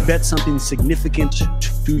 if you had to bet something significant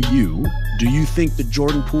to you, do you think that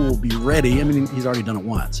Jordan Poole will be ready? I mean, he's already done it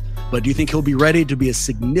once, but do you think he'll be ready to be a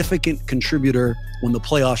significant contributor when the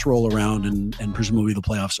playoffs roll around and presumably the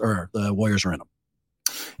playoffs or the Warriors are in them?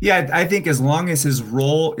 Yeah, I think as long as his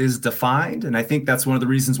role is defined, and I think that's one of the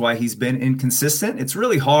reasons why he's been inconsistent. It's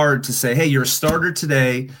really hard to say, hey, you're a starter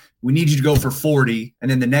today. We need you to go for 40.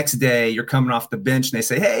 And then the next day you're coming off the bench and they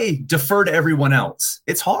say, hey, defer to everyone else.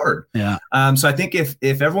 It's hard. Yeah. So I think if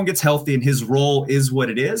everyone gets healthy and his role is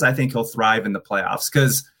what it is, I think he'll thrive in the playoffs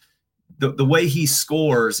because the way he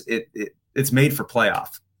scores, it's made for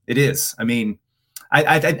playoff. It is. I mean,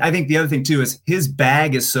 I think the other thing too is his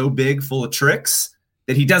bag is so big full of tricks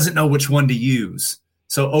that he doesn't know which one to use.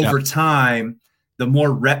 So over time, the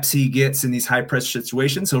more reps he gets in these high pressure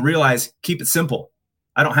situations, he'll realize, keep it simple.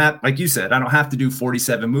 I don't have, like you said, I don't have to do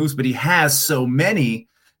 47 moves, but he has so many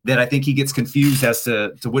that I think he gets confused as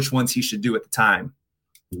to which ones he should do at the time.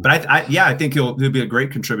 But I think he'll be a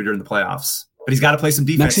great contributor in the playoffs, but he's got to play some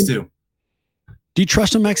defense Maxime? too. Do you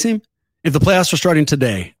trust him, Maxime? If the playoffs were starting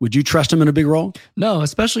today, would you trust him in a big role? No,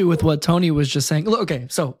 especially with what Tony was just saying. Look, okay,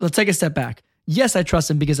 so let's take a step back. Yes, I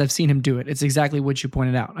trust him because I've seen him do it. It's exactly what you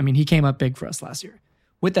pointed out. I mean, he came up big for us last year.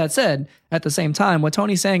 With that said, at the same time, what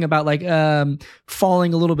Tony's saying about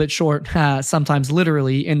falling a little bit short, sometimes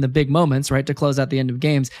literally in the big moments, right, to close out the end of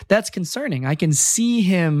games, that's concerning. I can see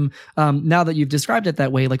him, now that you've described it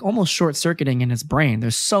that way, like almost short-circuiting in his brain.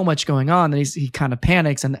 There's so much going on that he kind of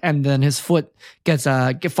panics and then his foot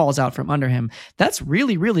falls out from under him. That's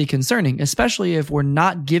really, really concerning, especially if we're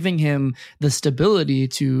not giving him the stability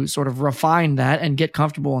to sort of refine that and get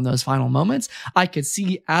comfortable in those final moments. I could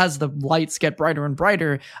see as the lights get brighter and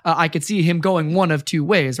brighter, I could see him going one of two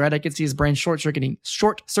ways, right? I could see his brain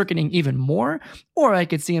short-circuiting even more, or I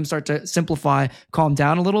could see him start to simplify, calm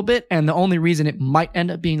down a little bit. And the only reason it might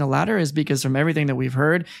end up being the latter is because from everything that we've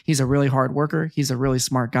heard, he's a really hard worker. He's a really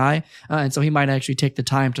smart guy. And so he might actually take the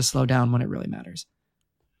time to slow down when it really matters.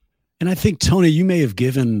 And I think, Tony, you may have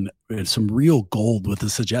given some real gold with the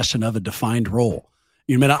suggestion of a defined role.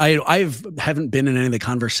 You know, I haven't been in any of the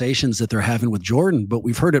conversations that they're having with Jordan, but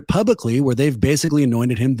we've heard it publicly where they've basically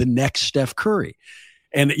anointed him the next Steph Curry.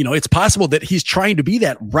 And, you know, it's possible that he's trying to be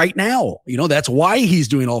that right now. You know, that's why he's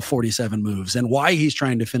doing all 47 moves and why he's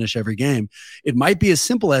trying to finish every game. It might be as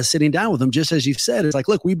simple as sitting down with him, just as you've said. It's like,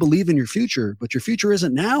 look, we believe in your future, but your future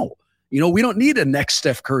isn't now. You know, we don't need a next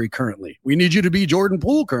Steph Curry currently. We need you to be Jordan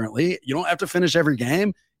Poole currently. You don't have to finish every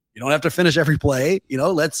game. You don't have to finish every play. You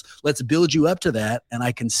know, let's build you up to that. And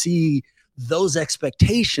I can see those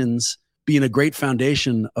expectations being a great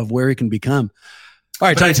foundation of where he can become. All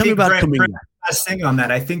right, Tony, tell me about Kuminga. Last thing on that,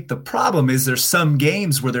 I think the problem is there's some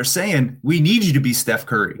games where they're saying we need you to be Steph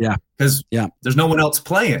Curry, because there's no one else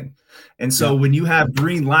playing, and so when you have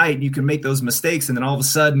green light, you can make those mistakes, and then all of a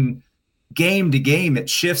sudden, game to game, it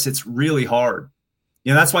shifts. It's really hard.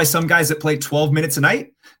 That's why some guys that play 12 minutes a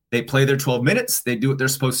night, they play their 12 minutes, they do what they're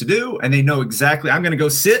supposed to do, and they know exactly I'm going to go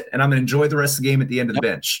sit and I'm going to enjoy the rest of the game at the end of the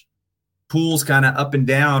bench. Pool's kind of up and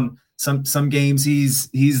down. Some games he's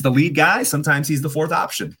the lead guy, sometimes he's the fourth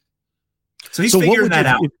option. So he's figuring that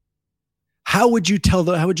out. How would you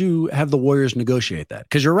have the Warriors negotiate that?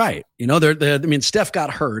 Because you're right. Steph got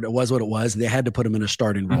hurt. It was what it was. They had to put him in a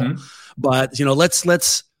starting role. But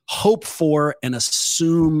let's hope for and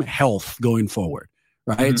assume health going forward,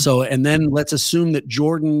 right? So, and then let's assume that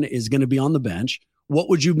Jordan is going to be on the bench. What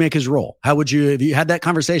would you make his role? How would you, if you had that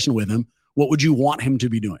conversation with him, what would you want him to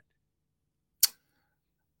be doing?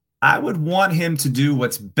 I would want him to do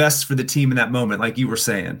what's best for the team in that moment, like you were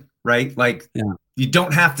saying, right? Like you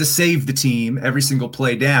don't have to save the team every single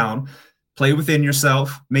play down. Play within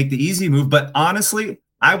yourself, make the easy move. But honestly,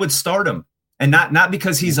 I would start him, and not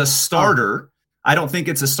because he's a starter. I don't think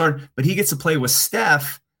it's a start, but he gets to play with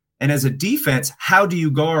Steph. And as a defense, how do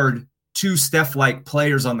you guard two Steph-like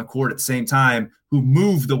players on the court at the same time who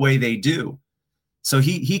move the way they do? So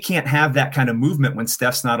he can't have that kind of movement when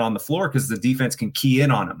Steph's not on the floor because the defense can key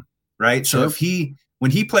in on him. Right. So when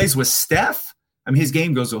he plays with Steph, his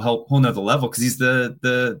game goes to a whole nother level because he's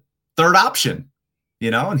the third option,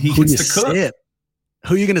 and he gets to cook.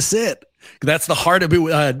 Who are you going to sit? That's the heart of it.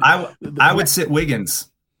 I would sit Wiggins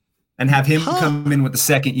and have him come in with the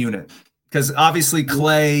second unit, because obviously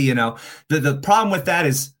Clay, the problem with that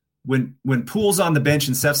is when Poole's on the bench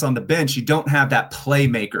and Steph's on the bench, you don't have that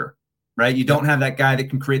playmaker, right? You don't have that guy that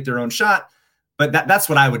can create their own shot. But that's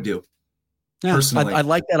what I would do. Yeah, personally, I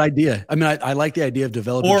like that idea. I like the idea of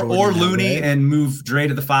developing or Looney and move Dre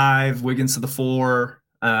to the 5, Wiggins to the 4.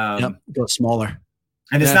 Go smaller.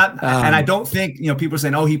 And it's not. And I don't think people are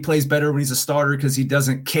saying, "Oh, he plays better when he's a starter because he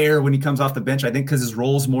doesn't care when he comes off the bench." I think because his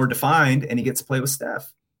role's more defined and he gets to play with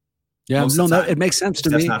Steph. Yeah, it makes sense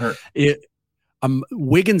to me. Not hurt.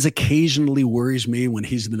 Wiggins occasionally worries me when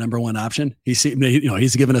he's the number one option. He's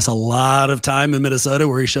given us a lot of time in Minnesota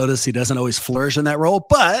where he showed us he doesn't always flourish in that role,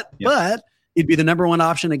 but he'd be the number one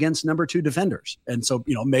option against number 2 defenders. And so,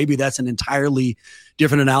 maybe that's an entirely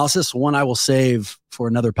different analysis, one I will save for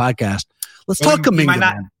another podcast. Let's talk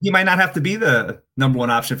Kuminga. He might not have to be the number one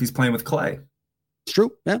option if he's playing with Clay. It's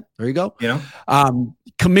true. Yeah, there you go.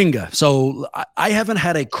 Kuminga. So I haven't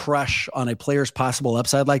had a crush on a player's possible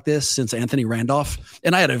upside like this since Anthony Randolph.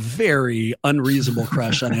 And I had a very unreasonable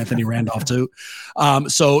crush on Anthony Randolph too.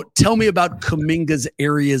 So tell me about Kuminga's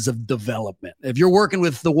areas of development. If you're working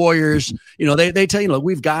with the Warriors, they tell you, look,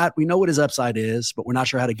 we know what his upside is, but we're not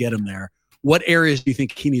sure how to get him there. What areas do you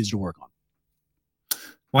think he needs to work on?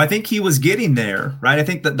 Well, I think he was getting there, right? I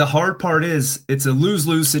think that the hard part is it's a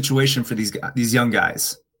lose-lose situation for these young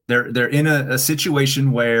guys. They're in a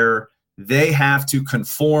situation where they have to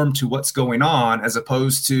conform to what's going on, as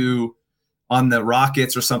opposed to on the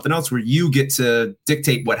Rockets or something else where you get to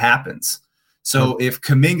dictate what happens. So if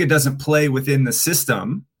Kuminga doesn't play within the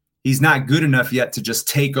system, he's not good enough yet to just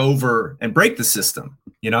take over and break the system,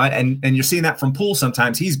 and you're seeing that from Poole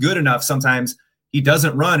sometimes. He's good enough. Sometimes he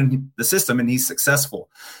doesn't run the system and he's successful.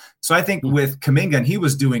 So I think with Kuminga, and he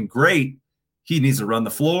was doing great, he needs to run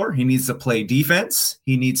the floor. He needs to play defense.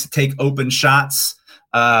 He needs to take open shots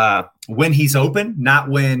when he's open, not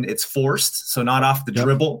when it's forced. So not off the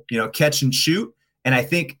dribble, catch and shoot. And I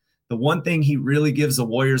think the one thing he really gives the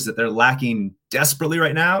Warriors that they're lacking desperately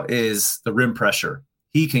right now is the rim pressure.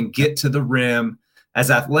 He can get to the rim.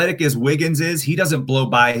 As athletic as Wiggins is, he doesn't blow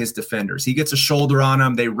by his defenders. He gets a shoulder on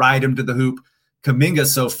them. They ride him to the hoop.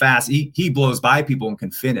 Kuminga's so fast, he blows by people and can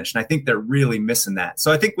finish. And I think they're really missing that.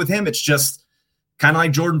 So I think with him, it's just kind of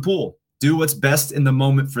like Jordan Poole. Do what's best in the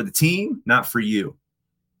moment for the team, not for you.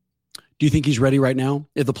 Do you think he's ready right now?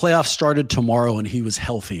 If the playoffs started tomorrow and he was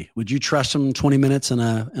healthy, would you trust him 20 minutes in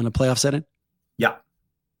a playoff setting? Yeah.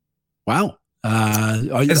 Wow.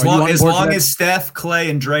 As long as Steph, Clay,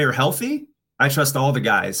 and Dre are healthy, I trust all the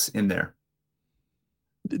guys in there.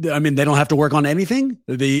 They don't have to work on anything.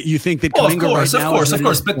 You think that Kuminga of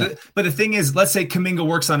course. But the thing is, let's say Kuminga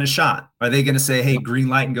works on his shot. Are they going to say, "Hey, green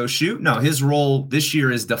light and go shoot"? No, his role this year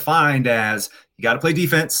is defined as you got to play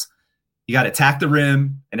defense, you got to attack the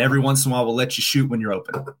rim, and every once in a while we'll let you shoot when you're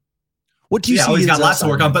open. What do you see? He's got lots to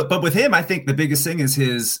work on. But with him, I think the biggest thing is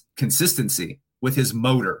his consistency with his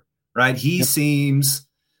motor. Right? He seems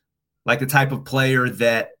like the type of player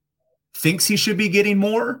that thinks he should be getting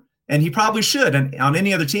more. And he probably should. And on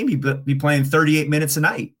any other team, he'd be playing 38 minutes a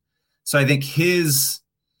night. So I think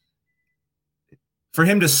for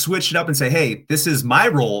him to switch it up and say, hey, this is my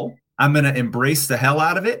role, I'm going to embrace the hell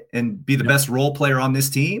out of it and be the best role player on this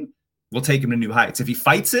team, we'll take him to new heights. If he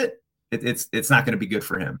fights it, it's not going to be good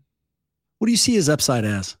for him. What do you see his upside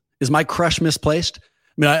as? Is my crush misplaced?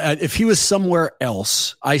 I mean, if he was somewhere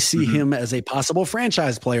else, I see him as a possible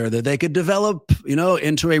franchise player that they could develop,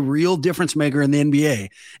 into a real difference maker in the NBA.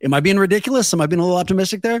 Am I being ridiculous? Am I being a little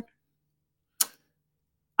optimistic there?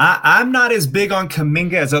 I'm not as big on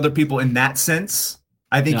Kuminga as other people in that sense.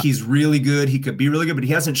 I think he's really good. He could be really good, but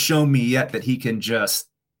he hasn't shown me yet that he can just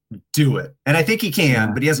do it. And I think he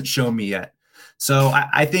can, but he hasn't shown me yet. So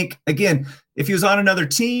I think, again, if he was on another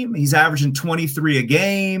team, he's averaging 23 a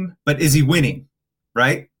game, but is he winning?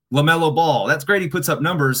 Right? LaMelo Ball. That's great. He puts up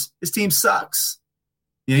numbers. His team sucks.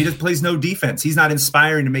 He just plays no defense. He's not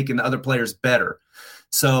inspiring to making the other players better.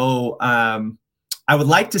 So I would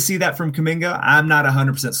like to see that from Kuminga. I'm not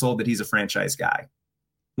 100% sold that he's a franchise guy.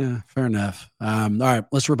 Yeah, fair enough. All right,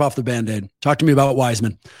 let's rip off the Band-Aid. Talk to me about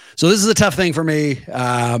Wiseman. So this is a tough thing for me.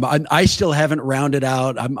 I still haven't rounded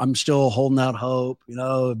out. I'm still holding out hope.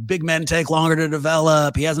 Big men take longer to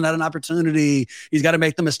develop. He hasn't had an opportunity. He's got to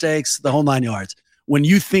make the mistakes, the whole 9 yards. When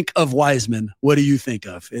you think of Wiseman, what do you think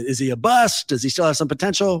of? Is he a bust? Does he still have some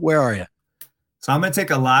potential? Where are you? So I'm going to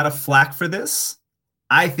take a lot of flack for this.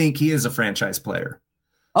 I think he is a franchise player.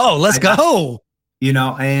 Oh, let's go.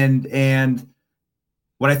 And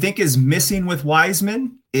what I think is missing with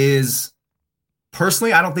Wiseman is,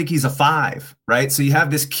 personally, I don't think he's a 5, right? So you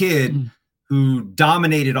have this kid who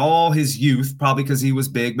dominated all his youth, probably because he was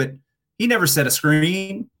big, but he never set a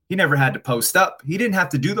screen. He never had to post up. He didn't have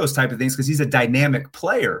to do those type of things because he's a dynamic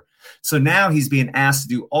player. So now he's being asked to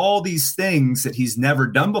do all these things that he's never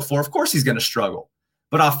done before. Of course he's going to struggle.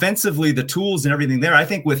 But offensively, the tools and everything there, I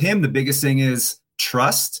think with him, the biggest thing is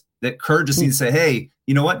trust, that Kerr just needs to say, hey,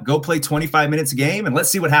 you know what? Go play 25 minutes a game and let's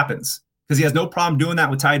see what happens. Because he has no problem doing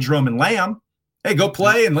that with Ty Jerome and Lamb. Hey, go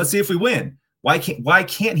play and let's see if we win. Why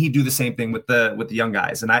can't he do the same thing with the young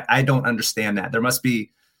guys? And I don't understand that. There must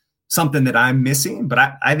be something that I'm missing, but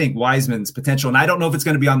I think Wiseman's potential, and I don't know if it's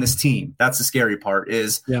going to be on this team. That's the scary part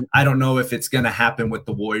is I don't know if it's going to happen with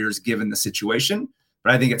the Warriors given the situation,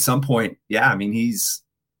 but I think at some point, he's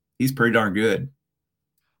pretty darn good.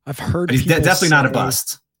 I've heard but he's definitely not a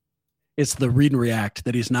bust. It's the read and react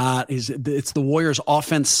that he's not. It's the Warriors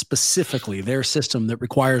offense specifically, their system that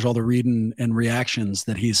requires all the read and reactions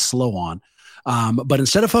that he's slow on. But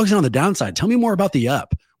instead of focusing on the downside, tell me more about the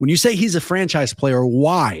up. When you say he's a franchise player,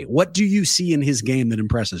 why? What do you see in his game that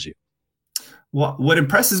impresses you? Well, what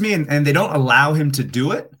impresses me, and they don't allow him to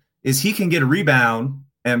do it, is he can get a rebound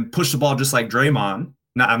and push the ball just like Draymond.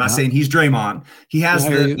 Now, I'm not saying he's Draymond. He has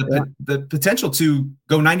the potential to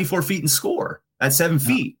go 94 feet and score at 7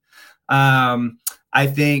 feet. I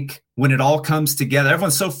think when it all comes together,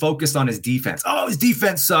 everyone's so focused on his defense. Oh, his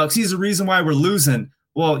defense sucks. He's the reason why we're losing.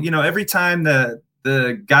 Well, every time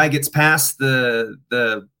the guy gets past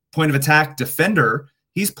the point of attack defender,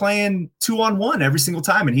 he's playing 2-on-1 every single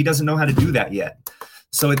time, and he doesn't know how to do that yet.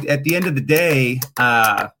 So at the end of the day,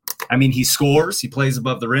 he scores, he plays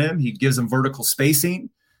above the rim, he gives them vertical spacing.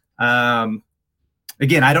 Again,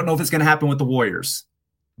 I don't know if it's going to happen with the Warriors,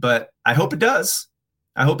 but I hope it does.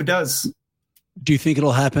 Do you think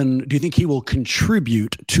it'll happen? Do you think he will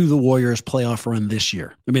contribute to the Warriors playoff run this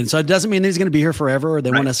year? So it doesn't mean that he's going to be here forever, or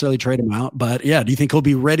they won't necessarily trade him out, but do you think he'll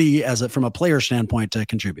be ready from a player standpoint to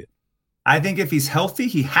contribute? I think if he's healthy,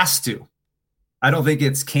 he has to. I don't think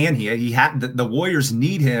it's can he. The Warriors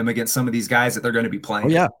need him against some of these guys that they're going to be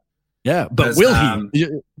playing. Oh, yeah. But will he?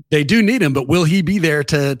 They do need him, but will he be there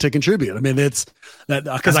to contribute? It's that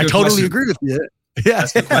because I totally agree with you. Yeah,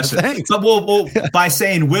 that's a good question. Thanks. But by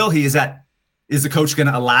saying will he, is the coach going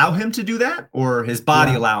to allow him to do that, or his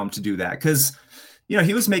body allow him to do that? Because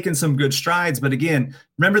he was making some good strides, but again,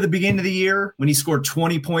 remember the beginning of the year when he scored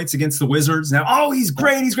 20 points against the Wizards? Now, he's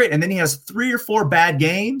great, and then he has 3 or 4 bad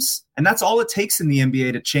games, and that's all it takes in the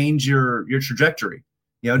NBA to change your trajectory.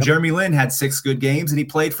 Jeremy Lin had 6 good games, and he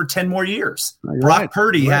played for 10 more years. Brock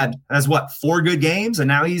Purdy has 4 good games, and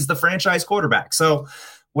now he's the franchise quarterback. So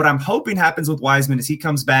what I'm hoping happens with Wiseman is he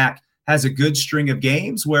comes back, has a good string of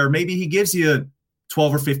games where maybe he gives you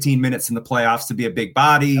 12 or 15 minutes in the playoffs to be a big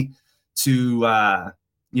body, to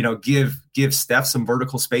give Steph some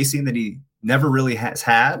vertical spacing that he never really has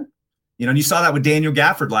had. And you saw that with Daniel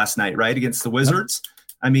Gafford last night, right, against the Wizards.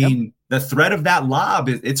 The threat of that lob,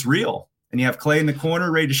 it's real. And you have Clay in the corner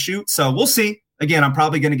ready to shoot. So we'll see. Again, I'm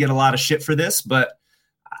probably going to get a lot of shit for this, but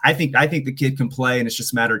I think the kid can play, and it's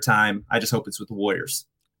just a matter of time. I just hope it's with the Warriors.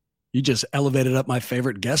 You just elevated up my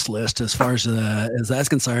favorite guest list as far as that's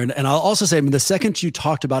concerned. And I'll also say, I mean, the second you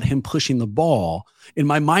talked about him pushing the ball, in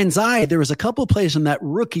my mind's eye, there was a couple of plays in that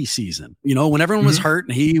rookie season, when everyone was hurt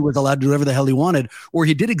and he was allowed to do whatever the hell he wanted, where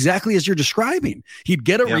he did exactly as you're describing. He'd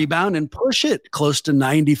get a rebound and push it close to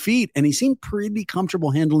 90 feet, and he seemed pretty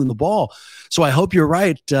comfortable handling the ball. So I hope you're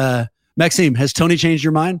right. Maxime, has Tony changed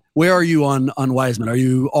your mind? Where are you on Wiseman? Are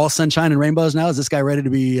you all sunshine and rainbows now? Is this guy ready to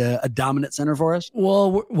be a dominant center for us?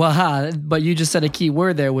 But you just said a key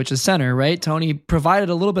word there, which is center, right? Tony provided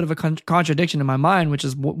a little bit of a contradiction in my mind, which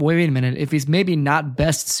is, wait a minute, if he's maybe not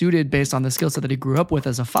best suited based on the skill set that he grew up with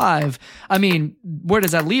as a 5, I mean, where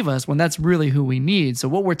does that leave us when that's really who we need? So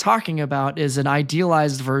what we're talking about is an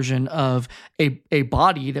idealized version of a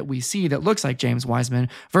body that we see that looks like James Wiseman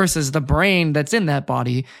versus the brain that's in that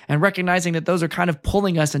body, and recognizing that those are kind of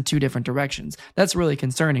pulling us in two different directions. That's really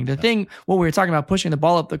concerning. The thing, what we were talking about, pushing the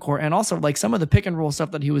ball up the court, and also like some of the pick and roll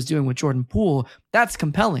stuff that he was doing with Jordan Poole, that's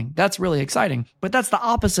compelling. That's really exciting. But that's the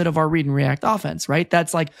opposite of our read and react offense, right?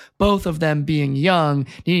 That's like both of them being young,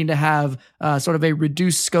 needing to have sort of a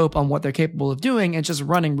reduced scope on what they're capable of doing and just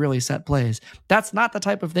running really set plays. That's not the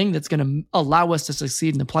type of thing that's going to allow us to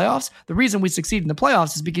succeed in the playoffs. The reason we succeed in the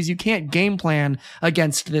playoffs is because you can't game plan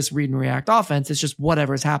against this read and react offense. It's just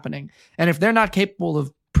whatever's happening. And if they're not capable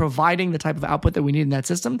of providing the type of output that we need in that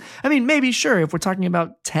system, I mean, maybe sure, if we're talking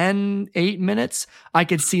about 8 minutes, I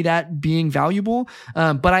could see that being valuable.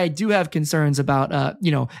 But I do have concerns about,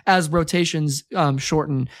 as rotations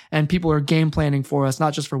shorten and people are game planning for us,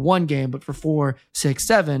 not just for one game, but for 4, 6,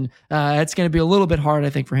 7, it's going to be a little bit hard, I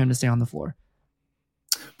think, for him to stay on the floor.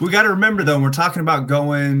 We got to remember, though, when we're talking about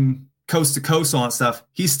going coast to coast on stuff,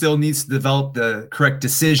 he still needs to develop the correct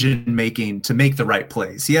decision making to make the right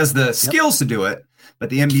plays. He has the skills to do it, but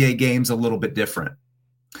the NBA game's a little bit different.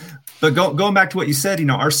 But going back to what you said,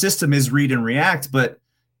 our system is read and react, but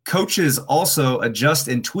coaches also adjust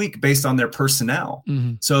and tweak based on their personnel.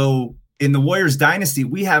 Mm-hmm. So in the Warriors dynasty,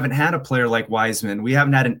 we haven't had a player like Wiseman. We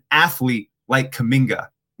haven't had an athlete like Kuminga.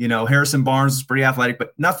 Harrison Barnes is pretty athletic,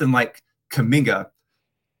 but nothing like Kuminga.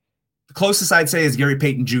 The closest I'd say is Gary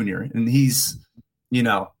Payton Jr. And he's,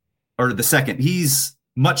 or the second. He's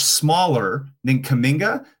much smaller than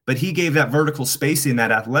Kuminga, but he gave that vertical spacing,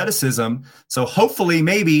 that athleticism. So hopefully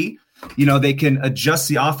maybe, they can adjust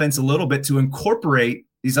the offense a little bit to incorporate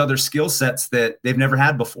these other skill sets that they've never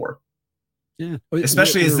had before. Yeah.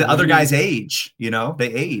 Especially as the other guys age,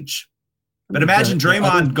 they age. But imagine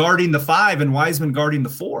Draymond guarding the 5 and Wiseman guarding the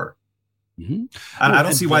 4. Mm-hmm. I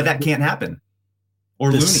don't see why that can't happen. Or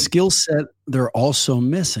the Looney. Skill set they're also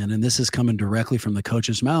missing, and this is coming directly from the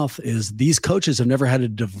coach's mouth, is these coaches have never had to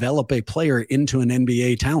develop a player into an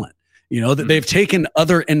NBA talent. That they've taken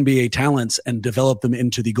other NBA talents and developed them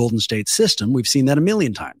into the Golden State system. We've seen that a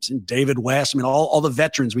million times. And David West, all the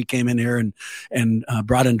veterans we came in here and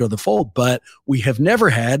brought into the fold, but we have never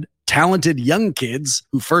had talented young kids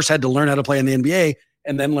who first had to learn how to play in the NBA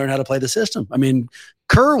and then learn how to play the system. I mean,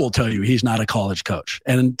 Kerr will tell you he's not a college coach.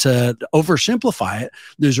 And to oversimplify it,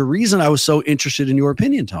 there's a reason I was so interested in your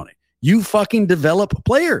opinion, Tony. You fucking develop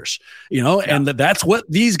players, and that's what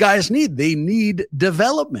these guys need. They need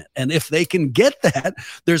development. And if they can get that,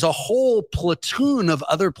 there's a whole platoon of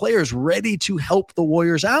other players ready to help the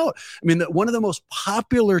Warriors out. I mean, one of the most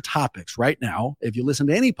popular topics right now, if you listen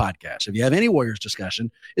to any podcast, if you have any Warriors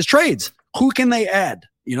discussion, is trades. Who can they add?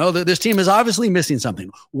 This team is obviously missing something.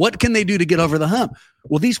 What can they do to get over the hump?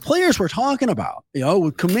 Well, these players we're talking about,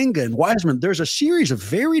 with Kuminga and Wiseman, there's a series of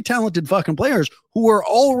very talented fucking players who are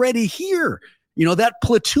already here. That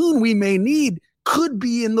platoon we may need could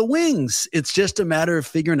be in the wings. It's just a matter of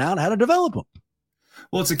figuring out how to develop them.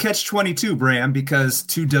 Well, it's a catch-22, Bram, because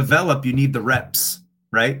to develop, you need the reps,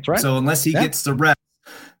 right? That's right. So unless he gets the reps.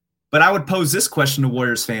 But I would pose this question to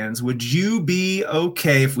Warriors fans. Would you be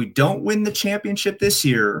okay if we don't win the championship this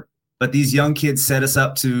year, but these young kids set us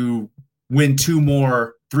up to win 2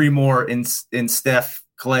 more, 3 more in Steph,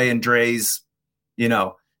 Clay, and Dre's, end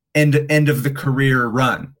of the career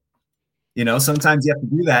run? Sometimes you have to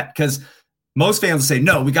do that because most fans will say,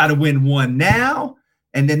 no, we got to win 1 now,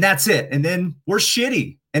 and then that's it. And then we're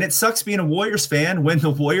shitty. And it sucks being a Warriors fan when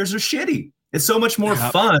the Warriors are shitty. It's so much more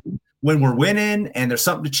fun when we're winning and there's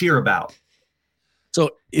something to cheer about. So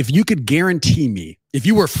if you could guarantee me, if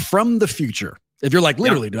you were from the future, if you're like,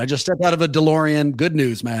 literally, dude, I just stepped out of a DeLorean, good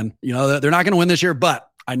news, man. They're not going to win this year, but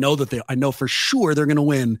I know for sure they're going to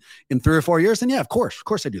win in 3 or 4 years. Then of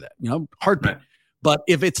course I do that, heartbeat. Right. But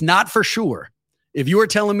if it's not for sure, if you were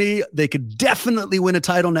telling me they could definitely win a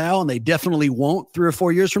title now and they definitely won't 3 or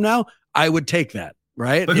 4 years from now, I would take that.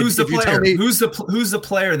 Right. But who's the player? Who's the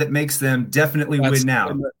player that makes them definitely win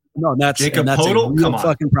now? No, that's Jacob that's Podol? a real Come on.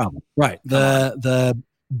 fucking problem. Right. The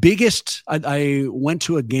biggest, I went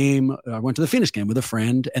to a game, I went to the Phoenix game with a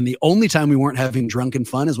friend, and the only time we weren't having drunken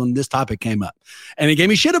fun is when this topic came up. And he gave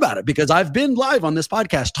me shit about it because I've been live on this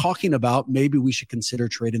podcast talking about maybe we should consider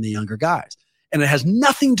trading the younger guys. And it has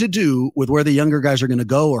nothing to do with where the younger guys are going to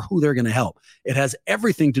go or who they're going to help. It has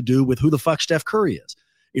everything to do with who the fuck Steph Curry is.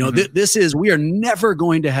 You know, we are never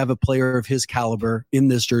going to have a player of his caliber in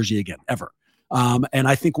this jersey again, ever. And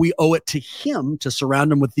I think we owe it to him to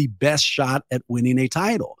surround him with the best shot at winning a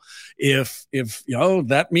title. If you know,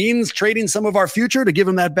 that means trading some of our future to give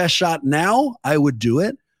him that best shot now, I would do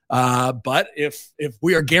it. But if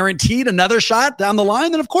we are guaranteed another shot down the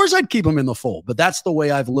line, then of course I'd keep him in the fold. But that's the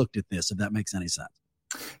way I've looked at this, if that makes any sense.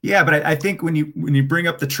 Yeah, but I think when you bring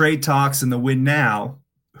up the trade talks and the win now,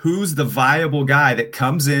 who's the viable guy that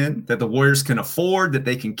comes in that the Warriors can afford, that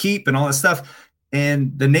they can keep, and all this stuff?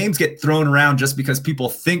 And the names get thrown around just because people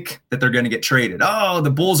think that they're going to get traded. Oh, the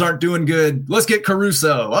Bulls aren't doing good. Let's get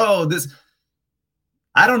Caruso. Oh, this.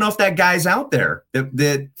 I don't know if that guy's out there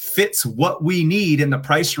that fits what we need in the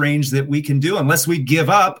price range that we can do, unless we give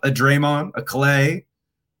up a Draymond, a Clay.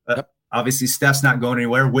 Obviously, Steph's not going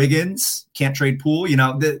anywhere. Wiggins, can't trade Poole. You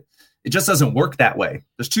know, it just doesn't work that way.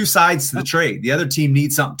 There's two sides to the trade. The other team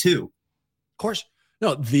needs something too. Of course.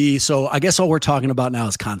 No, so I guess all we're talking about now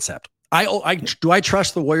is concept. Do I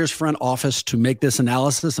trust the Warriors front office to make this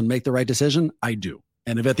analysis and make the right decision? I do.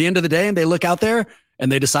 And if at the end of the day they look out there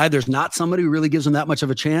and they decide there's not somebody who really gives them that much of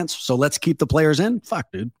a chance, so let's keep the players in,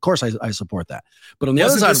 fuck, dude. Of course I support that. But on the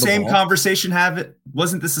other side of the ball,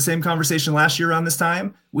 wasn't this the same conversation last year around this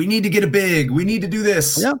time? We need to get a big. We need to do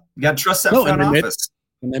this. Yeah. You got to trust that front office.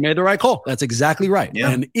 And they made the right call. That's exactly right.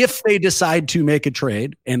 Yeah. And if they decide to make a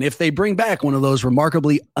trade, and if they bring back one of those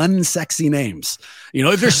remarkably unsexy names, you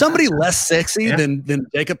know, if there's somebody less sexy than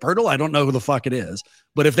Jacob Poeltl, I don't know who the fuck it is.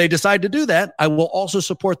 But if they decide to do that, I will also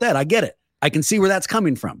support that. I get it. I can see where that's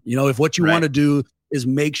coming from. You know, if what you want to do is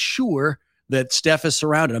make sure that Steph is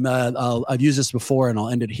surrounded. I've used this before and I'll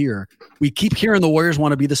end it here. We keep hearing the Warriors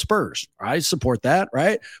want to be the Spurs. I support that,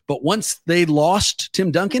 right? But once they lost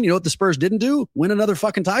Tim Duncan, you know what the Spurs didn't do? Win another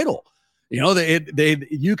fucking title. You know,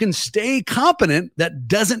 you can stay competent. That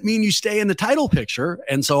doesn't mean you stay in the title picture.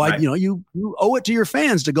 And so you owe it to your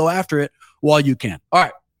fans to go after it while you can. All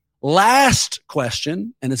right. Last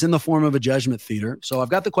question, and it's in the form of a judgment theater. So I've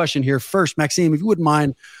got the question here first. Maxime, if you wouldn't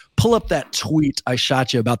mind, pull up that tweet I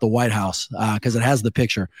shot you about the White House because it has the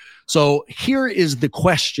picture. So here is the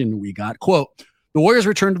question we got. Quote, the Warriors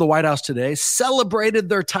returned to the White House today, celebrated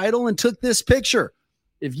their title, and took this picture.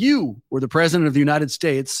 If you were the president of the United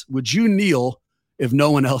States, would you kneel if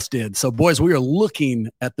no one else did? So, boys, we are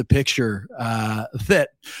looking at the picture that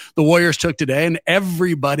the Warriors took today, and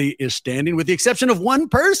everybody is standing with the exception of one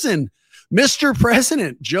person. Mr.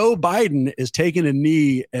 President Joe Biden is taking a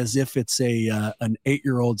knee as if it's an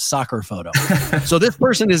 8-year-old soccer photo. So this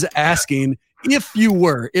person is asking, if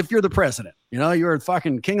you're the president, you know, you're a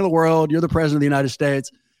fucking king of the world, you're the president of the United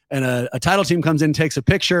States, and a title team comes in, takes a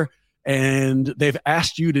picture, and they've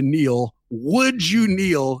asked you to kneel. Would you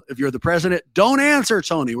kneel if you're the president? Don't answer,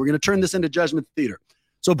 Tony. We're going to turn this into judgment theater.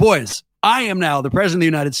 So, boys, I am now the president of the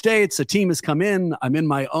United States. A team has come in. I'm in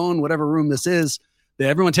my own, whatever room this is.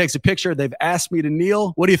 Everyone takes a picture. They've asked me to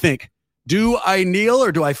kneel. What do you think? Do I kneel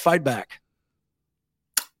or do I fight back?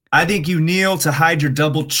 I think you kneel to hide your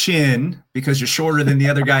double chin because you're shorter than the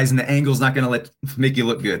other guys, and the angle's not going to make you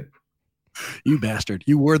look good. You bastard.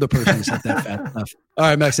 You were the person who said that fat stuff. All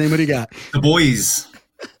right, Maxime, what do you got? The boys.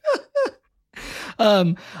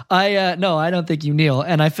 I don't think you kneel.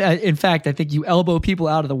 And in fact, I think you elbow people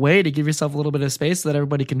out of the way to give yourself a little bit of space so that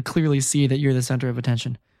everybody can clearly see that you're the center of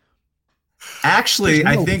attention. Actually,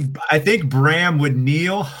 I think Bram would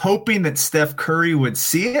kneel, hoping that Steph Curry would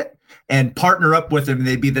see it and partner up with him. And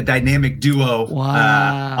they'd be the dynamic duo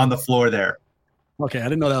on the floor there. Okay, I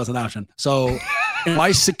didn't know that was an option. So, am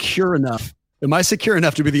I secure enough? Am I secure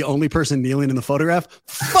enough to be the only person kneeling in the photograph?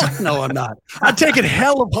 Fuck no, I'm not. I'd take it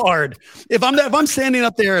hell of hard. If I'm standing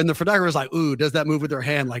up there and the photographer's like, ooh, does that move with their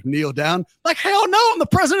hand, like kneel down? Like, hell no, I'm the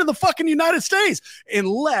president of the fucking United States.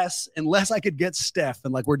 Unless I could get Steph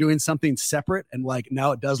and like we're doing something separate and like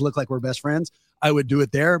now it does look like we're best friends, I would do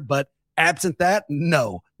it there. But absent that,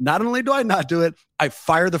 no. Not only do I not do it, I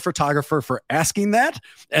fire the photographer for asking that.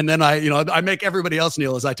 And then I make everybody else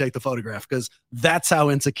kneel as I take the photograph because that's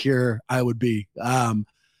how insecure I would be.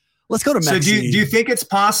 Let's go to Maxime. So do you think it's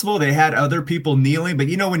possible they had other people kneeling, but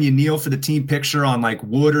you know, when you kneel for the team picture on like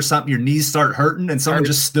wood or something, your knees start hurting and someone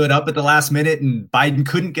just stood up at the last minute and Biden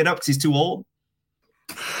couldn't get up because he's too old?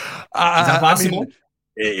 Is that possible?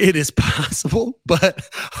 It is possible, but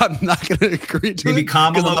I'm not going to agree to Maybe it.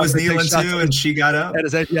 Kamala was kneeling too, and she got up.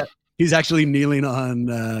 Yeah, he's actually kneeling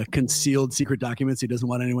on concealed secret documents he doesn't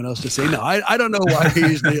want anyone else to see. No, I don't know why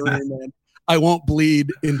he's kneeling, man. I won't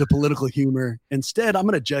bleed into political humor. Instead, I'm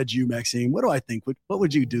going to judge you, Maxime. What do I think? What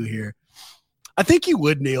would you do here? I think you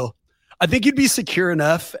would kneel. I think you'd be secure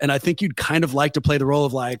enough, and I think you'd kind of like to play the role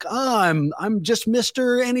of like, oh, I'm just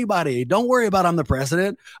Mr. Anybody. Don't worry about I'm the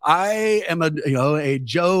president. I am a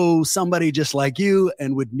Joe somebody just like you,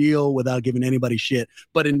 and would kneel without giving anybody shit.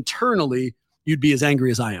 But internally, you'd be as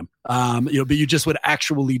angry as I am. But you just would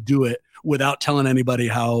actually do it without telling anybody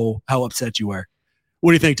how upset you are.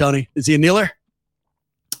 What do you think, Tony? Is he a kneeler?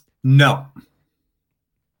 No.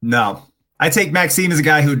 I take Maxime as a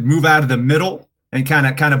guy who'd move out of the middle and kind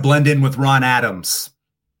of blend in with Ron Adams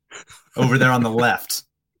over there on the left.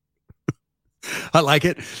 I like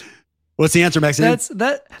it. What's the answer, Maxime?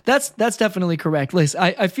 That's definitely correct. Listen,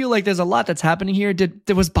 I feel like there's a lot that's happening here.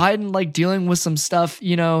 Was Biden like dealing with some stuff,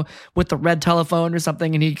 with the red telephone or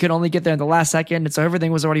something, and he could only get there in the last second, and so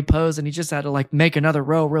everything was already posed, and he just had to like make another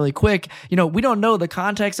row really quick. We don't know the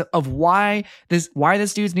context of why this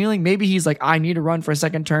dude's kneeling. Maybe he's like, I need to run for a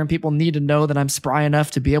second term. People need to know that I'm spry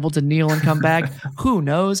enough to be able to kneel and come back. Who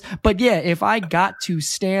knows? But yeah, if I got to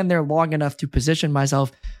stand there long enough to position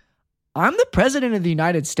myself, I'm the president of the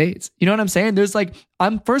United States. You know what I'm saying?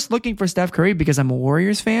 I'm first looking for Steph Curry because I'm a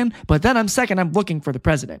Warriors fan, but then I'm looking for the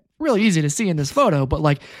president. Really easy to see in this photo,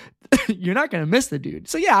 but you're not going to miss the dude.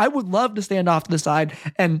 So yeah, I would love to stand off to the side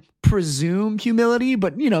and presume humility,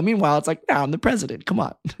 but meanwhile, it's like, nah, I'm the president. Come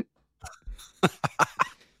on.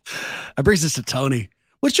 That brings us to Tony.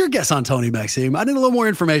 What's your guess on Tony, Maxime? I need a little more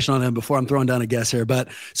information on him before I'm throwing down a guess here. But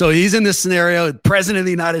so he's in this scenario, president of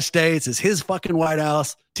the United States, is his fucking White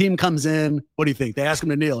House. Team comes in. What do you think? They ask him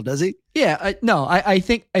to kneel, does he? Yeah, I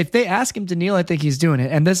think if they ask him to kneel, I think he's doing it.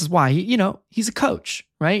 And this is why he's a coach,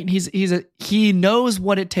 right? He knows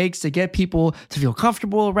what it takes to get people to feel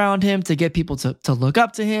comfortable around him, to get people to look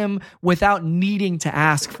up to him without needing to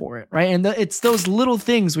ask for it, right? And it's those little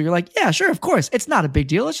things where you're like, yeah, sure, of course. It's not a big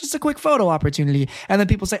deal. It's just a quick photo opportunity. And then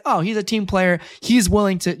people say, oh, he's a team player. He's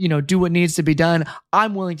willing to, do what needs to be done.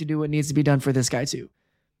 I'm willing to do what needs to be done for this guy too.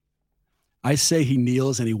 I say he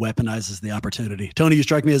kneels and he weaponizes the opportunity. Tony, you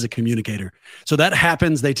strike me as a communicator. So that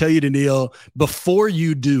happens. They tell you to kneel. Before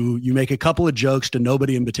you do, you make a couple of jokes to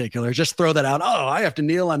nobody in particular. Just throw that out. Oh, I have to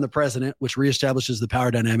kneel. I'm the president, which reestablishes the power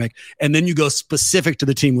dynamic. And then you go specific to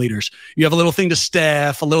the team leaders. You have a little thing to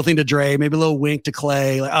Steph, a little thing to Dre, maybe a little wink to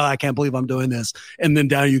Clay. Like, oh, I can't believe I'm doing this. And then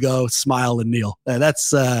down you go, smile and kneel.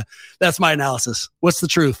 That's my analysis. What's the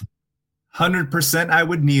truth? 100% I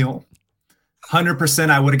would kneel.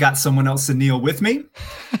 100% I would have got someone else to kneel with me.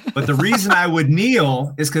 But the reason I would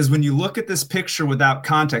kneel is because when you look at this picture without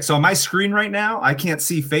context, so on my screen right now, I can't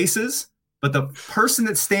see faces, but the person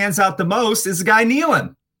that stands out the most is the guy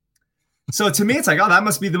kneeling. So to me, it's like, oh, that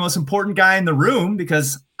must be the most important guy in the room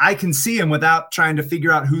because I can see him without trying to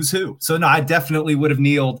figure out who's who. So no, I definitely would have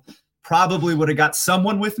kneeled, probably would have got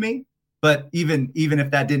someone with me. But even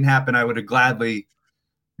if that didn't happen, I would have gladly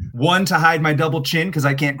to hide my double chin because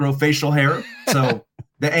I can't grow facial hair. So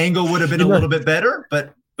the angle would have been a little bit better,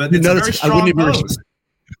 but it's a very strong pose.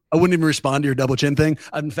 I wouldn't even respond to your double chin thing.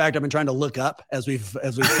 In fact, I've been trying to look up as we've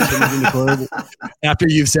continued the club. After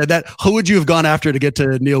you've said that, who would you have gone after to get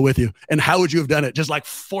to kneel with you? And how would you have done it? Just like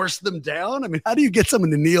force them down? I mean, how do you get someone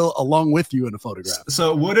to kneel along with you in a photograph?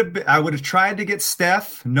 So I would have tried to get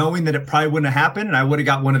Steph, knowing that it probably wouldn't have happened, and I would have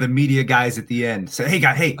got one of the media guys at the end. Say,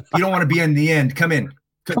 hey, you don't want to be in the end. Come in.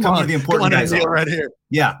 Come on, the important guys right here.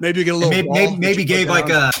 Yeah, maybe you get a little. Maybe gave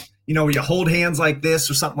like a where you hold hands like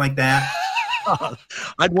this or something like that.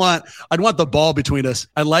 I'd want the ball between us.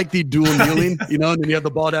 I like the dual kneeling, and then you have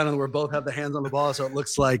the ball down and we both have the hands on the ball, so it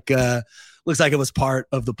looks like it was part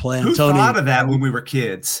of the plan. Who Tony, thought of that when we were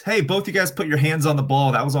kids? Hey, both you guys put your hands on the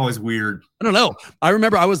ball. That was always weird. I don't know. I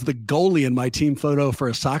remember I was the goalie in my team photo for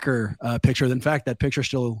a soccer picture. In fact, that picture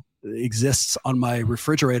still exists on my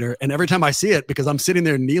refrigerator, and every time I see it, because I'm sitting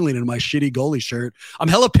there kneeling in my shitty goalie shirt, I'm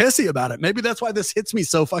hella pissy about it. Maybe that's why this hits me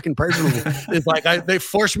so fucking personally. It's like they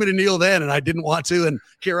forced me to kneel then and I didn't want to, and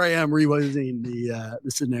here I am revisiting the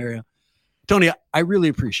scenario. Tony, I really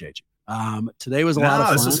appreciate you. Today was a lot of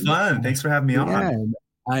fun. This was fun. Thanks for having me on.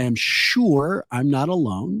 I am sure I'm not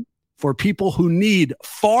alone. For people who need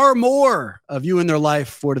far more of you in their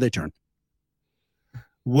life, where do they turn?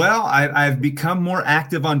 Well, I've become more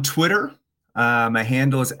active on Twitter. My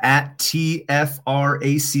handle is @TFRACS.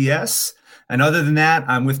 And other than that,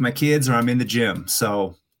 I'm with my kids or I'm in the gym.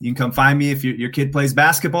 So you can come find me if your kid plays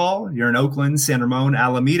basketball. You're in Oakland, San Ramon,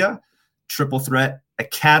 Alameda, Triple Threat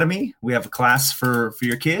Academy. We have a class for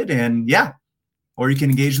your kid, and yeah, or you can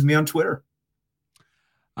engage with me on Twitter.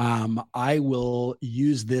 I will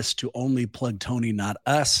use this to only plug Tony, not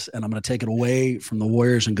us. And I'm going to take it away from the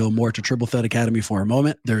Warriors and go more to Triple Threat Academy for a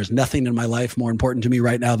moment. There is nothing in my life more important to me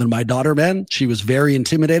right now than my daughter, Ben. She was very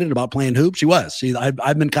intimidated about playing hoops. She was.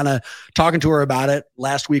 I've been kind of talking to her about it.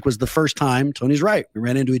 Last week was the first time. Tony's right. We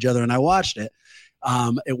ran into each other and I watched it.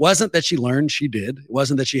 It wasn't that she learned, she did. It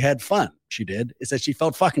wasn't that she had fun, she did. It's that she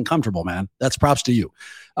felt fucking comfortable, man. That's props to you.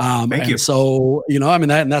 Thank you. So,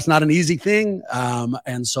 that's not an easy thing.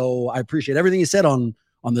 And so I appreciate everything you said on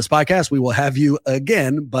this podcast. We will have you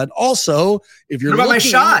again, but also if you're what about my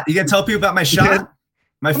shot? You got to tell people about my shot?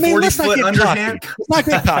 My 40-foot underhand. Let's not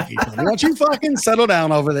get cocky. Why don't you fucking settle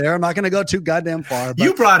down over there? I'm not going to go too goddamn far.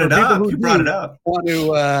 You brought it up. You brought it up.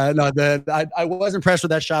 I was impressed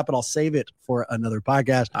with that shot, but I'll save it for another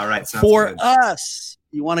podcast. All right. For good. us,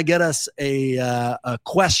 you want to get us a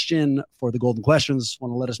question for the Golden Questions.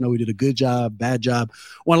 Want to let us know we did a good job, bad job.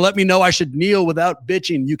 Want to let me know I should kneel without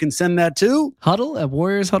bitching. You can send that to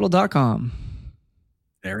huddle@warriorshuddle.com.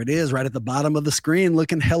 There it is, right at the bottom of the screen,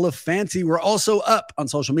 looking hella fancy. We're also up on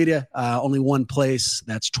social media. Only one place.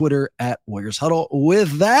 That's Twitter @Warriors Huddle.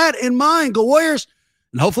 With that in mind, go Warriors.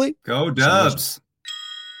 And hopefully, go Dubs.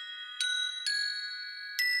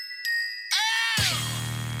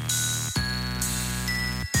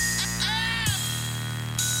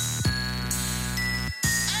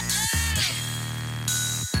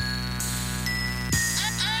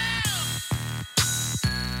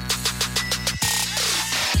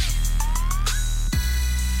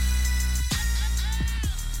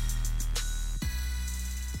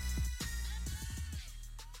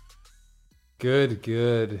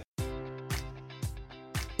 Good.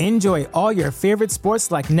 Enjoy all your favorite sports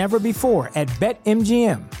like never before at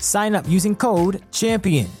BetMGM. Sign up using code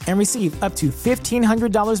CHAMPION and receive up to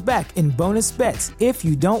 $1,500 back in bonus bets if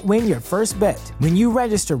you don't win your first bet. When you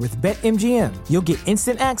register with BetMGM, you'll get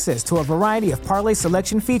instant access to a variety of parlay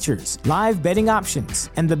selection features, live betting options,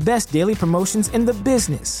 and the best daily promotions in the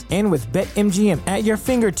business. And with BetMGM at your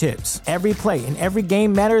fingertips, every play and every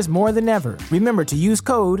game matters more than ever. Remember to use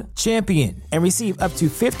code CHAMPION and receive up to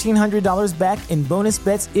 $1,500 back in bonus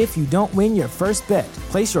bets if you don't win your first bet.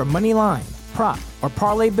 Place your money line, prop, or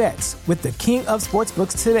parlay bets with the king of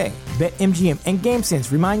sportsbooks today. BetMGM and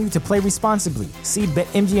GameSense remind you to play responsibly. See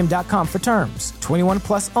BetMGM.com for terms. 21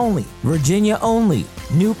 plus only. Virginia only.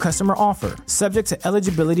 New customer offer. Subject to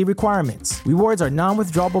eligibility requirements. Rewards are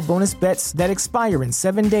non-withdrawable bonus bets that expire in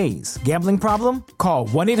 7 days. Gambling problem? Call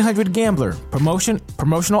 1-800-GAMBLER.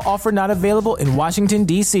 Promotional offer not available in Washington,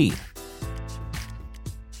 D.C.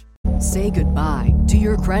 Say goodbye to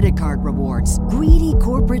your credit card rewards. Greedy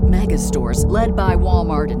corporate mega stores, led by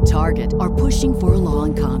Walmart and Target, are pushing for a law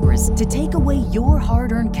in Congress to take away your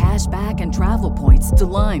hard-earned cash back and travel points to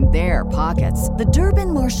line their pockets. The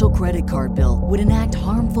Durbin-Marshall credit card bill would enact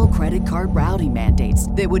harmful credit card routing mandates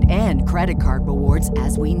that would end credit card rewards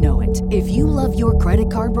as we know it. If you love your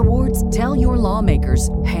credit card rewards, tell your lawmakers,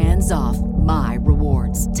 hands off my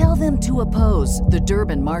rewards. Tell them to oppose the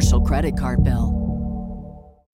Durbin-Marshall credit card bill.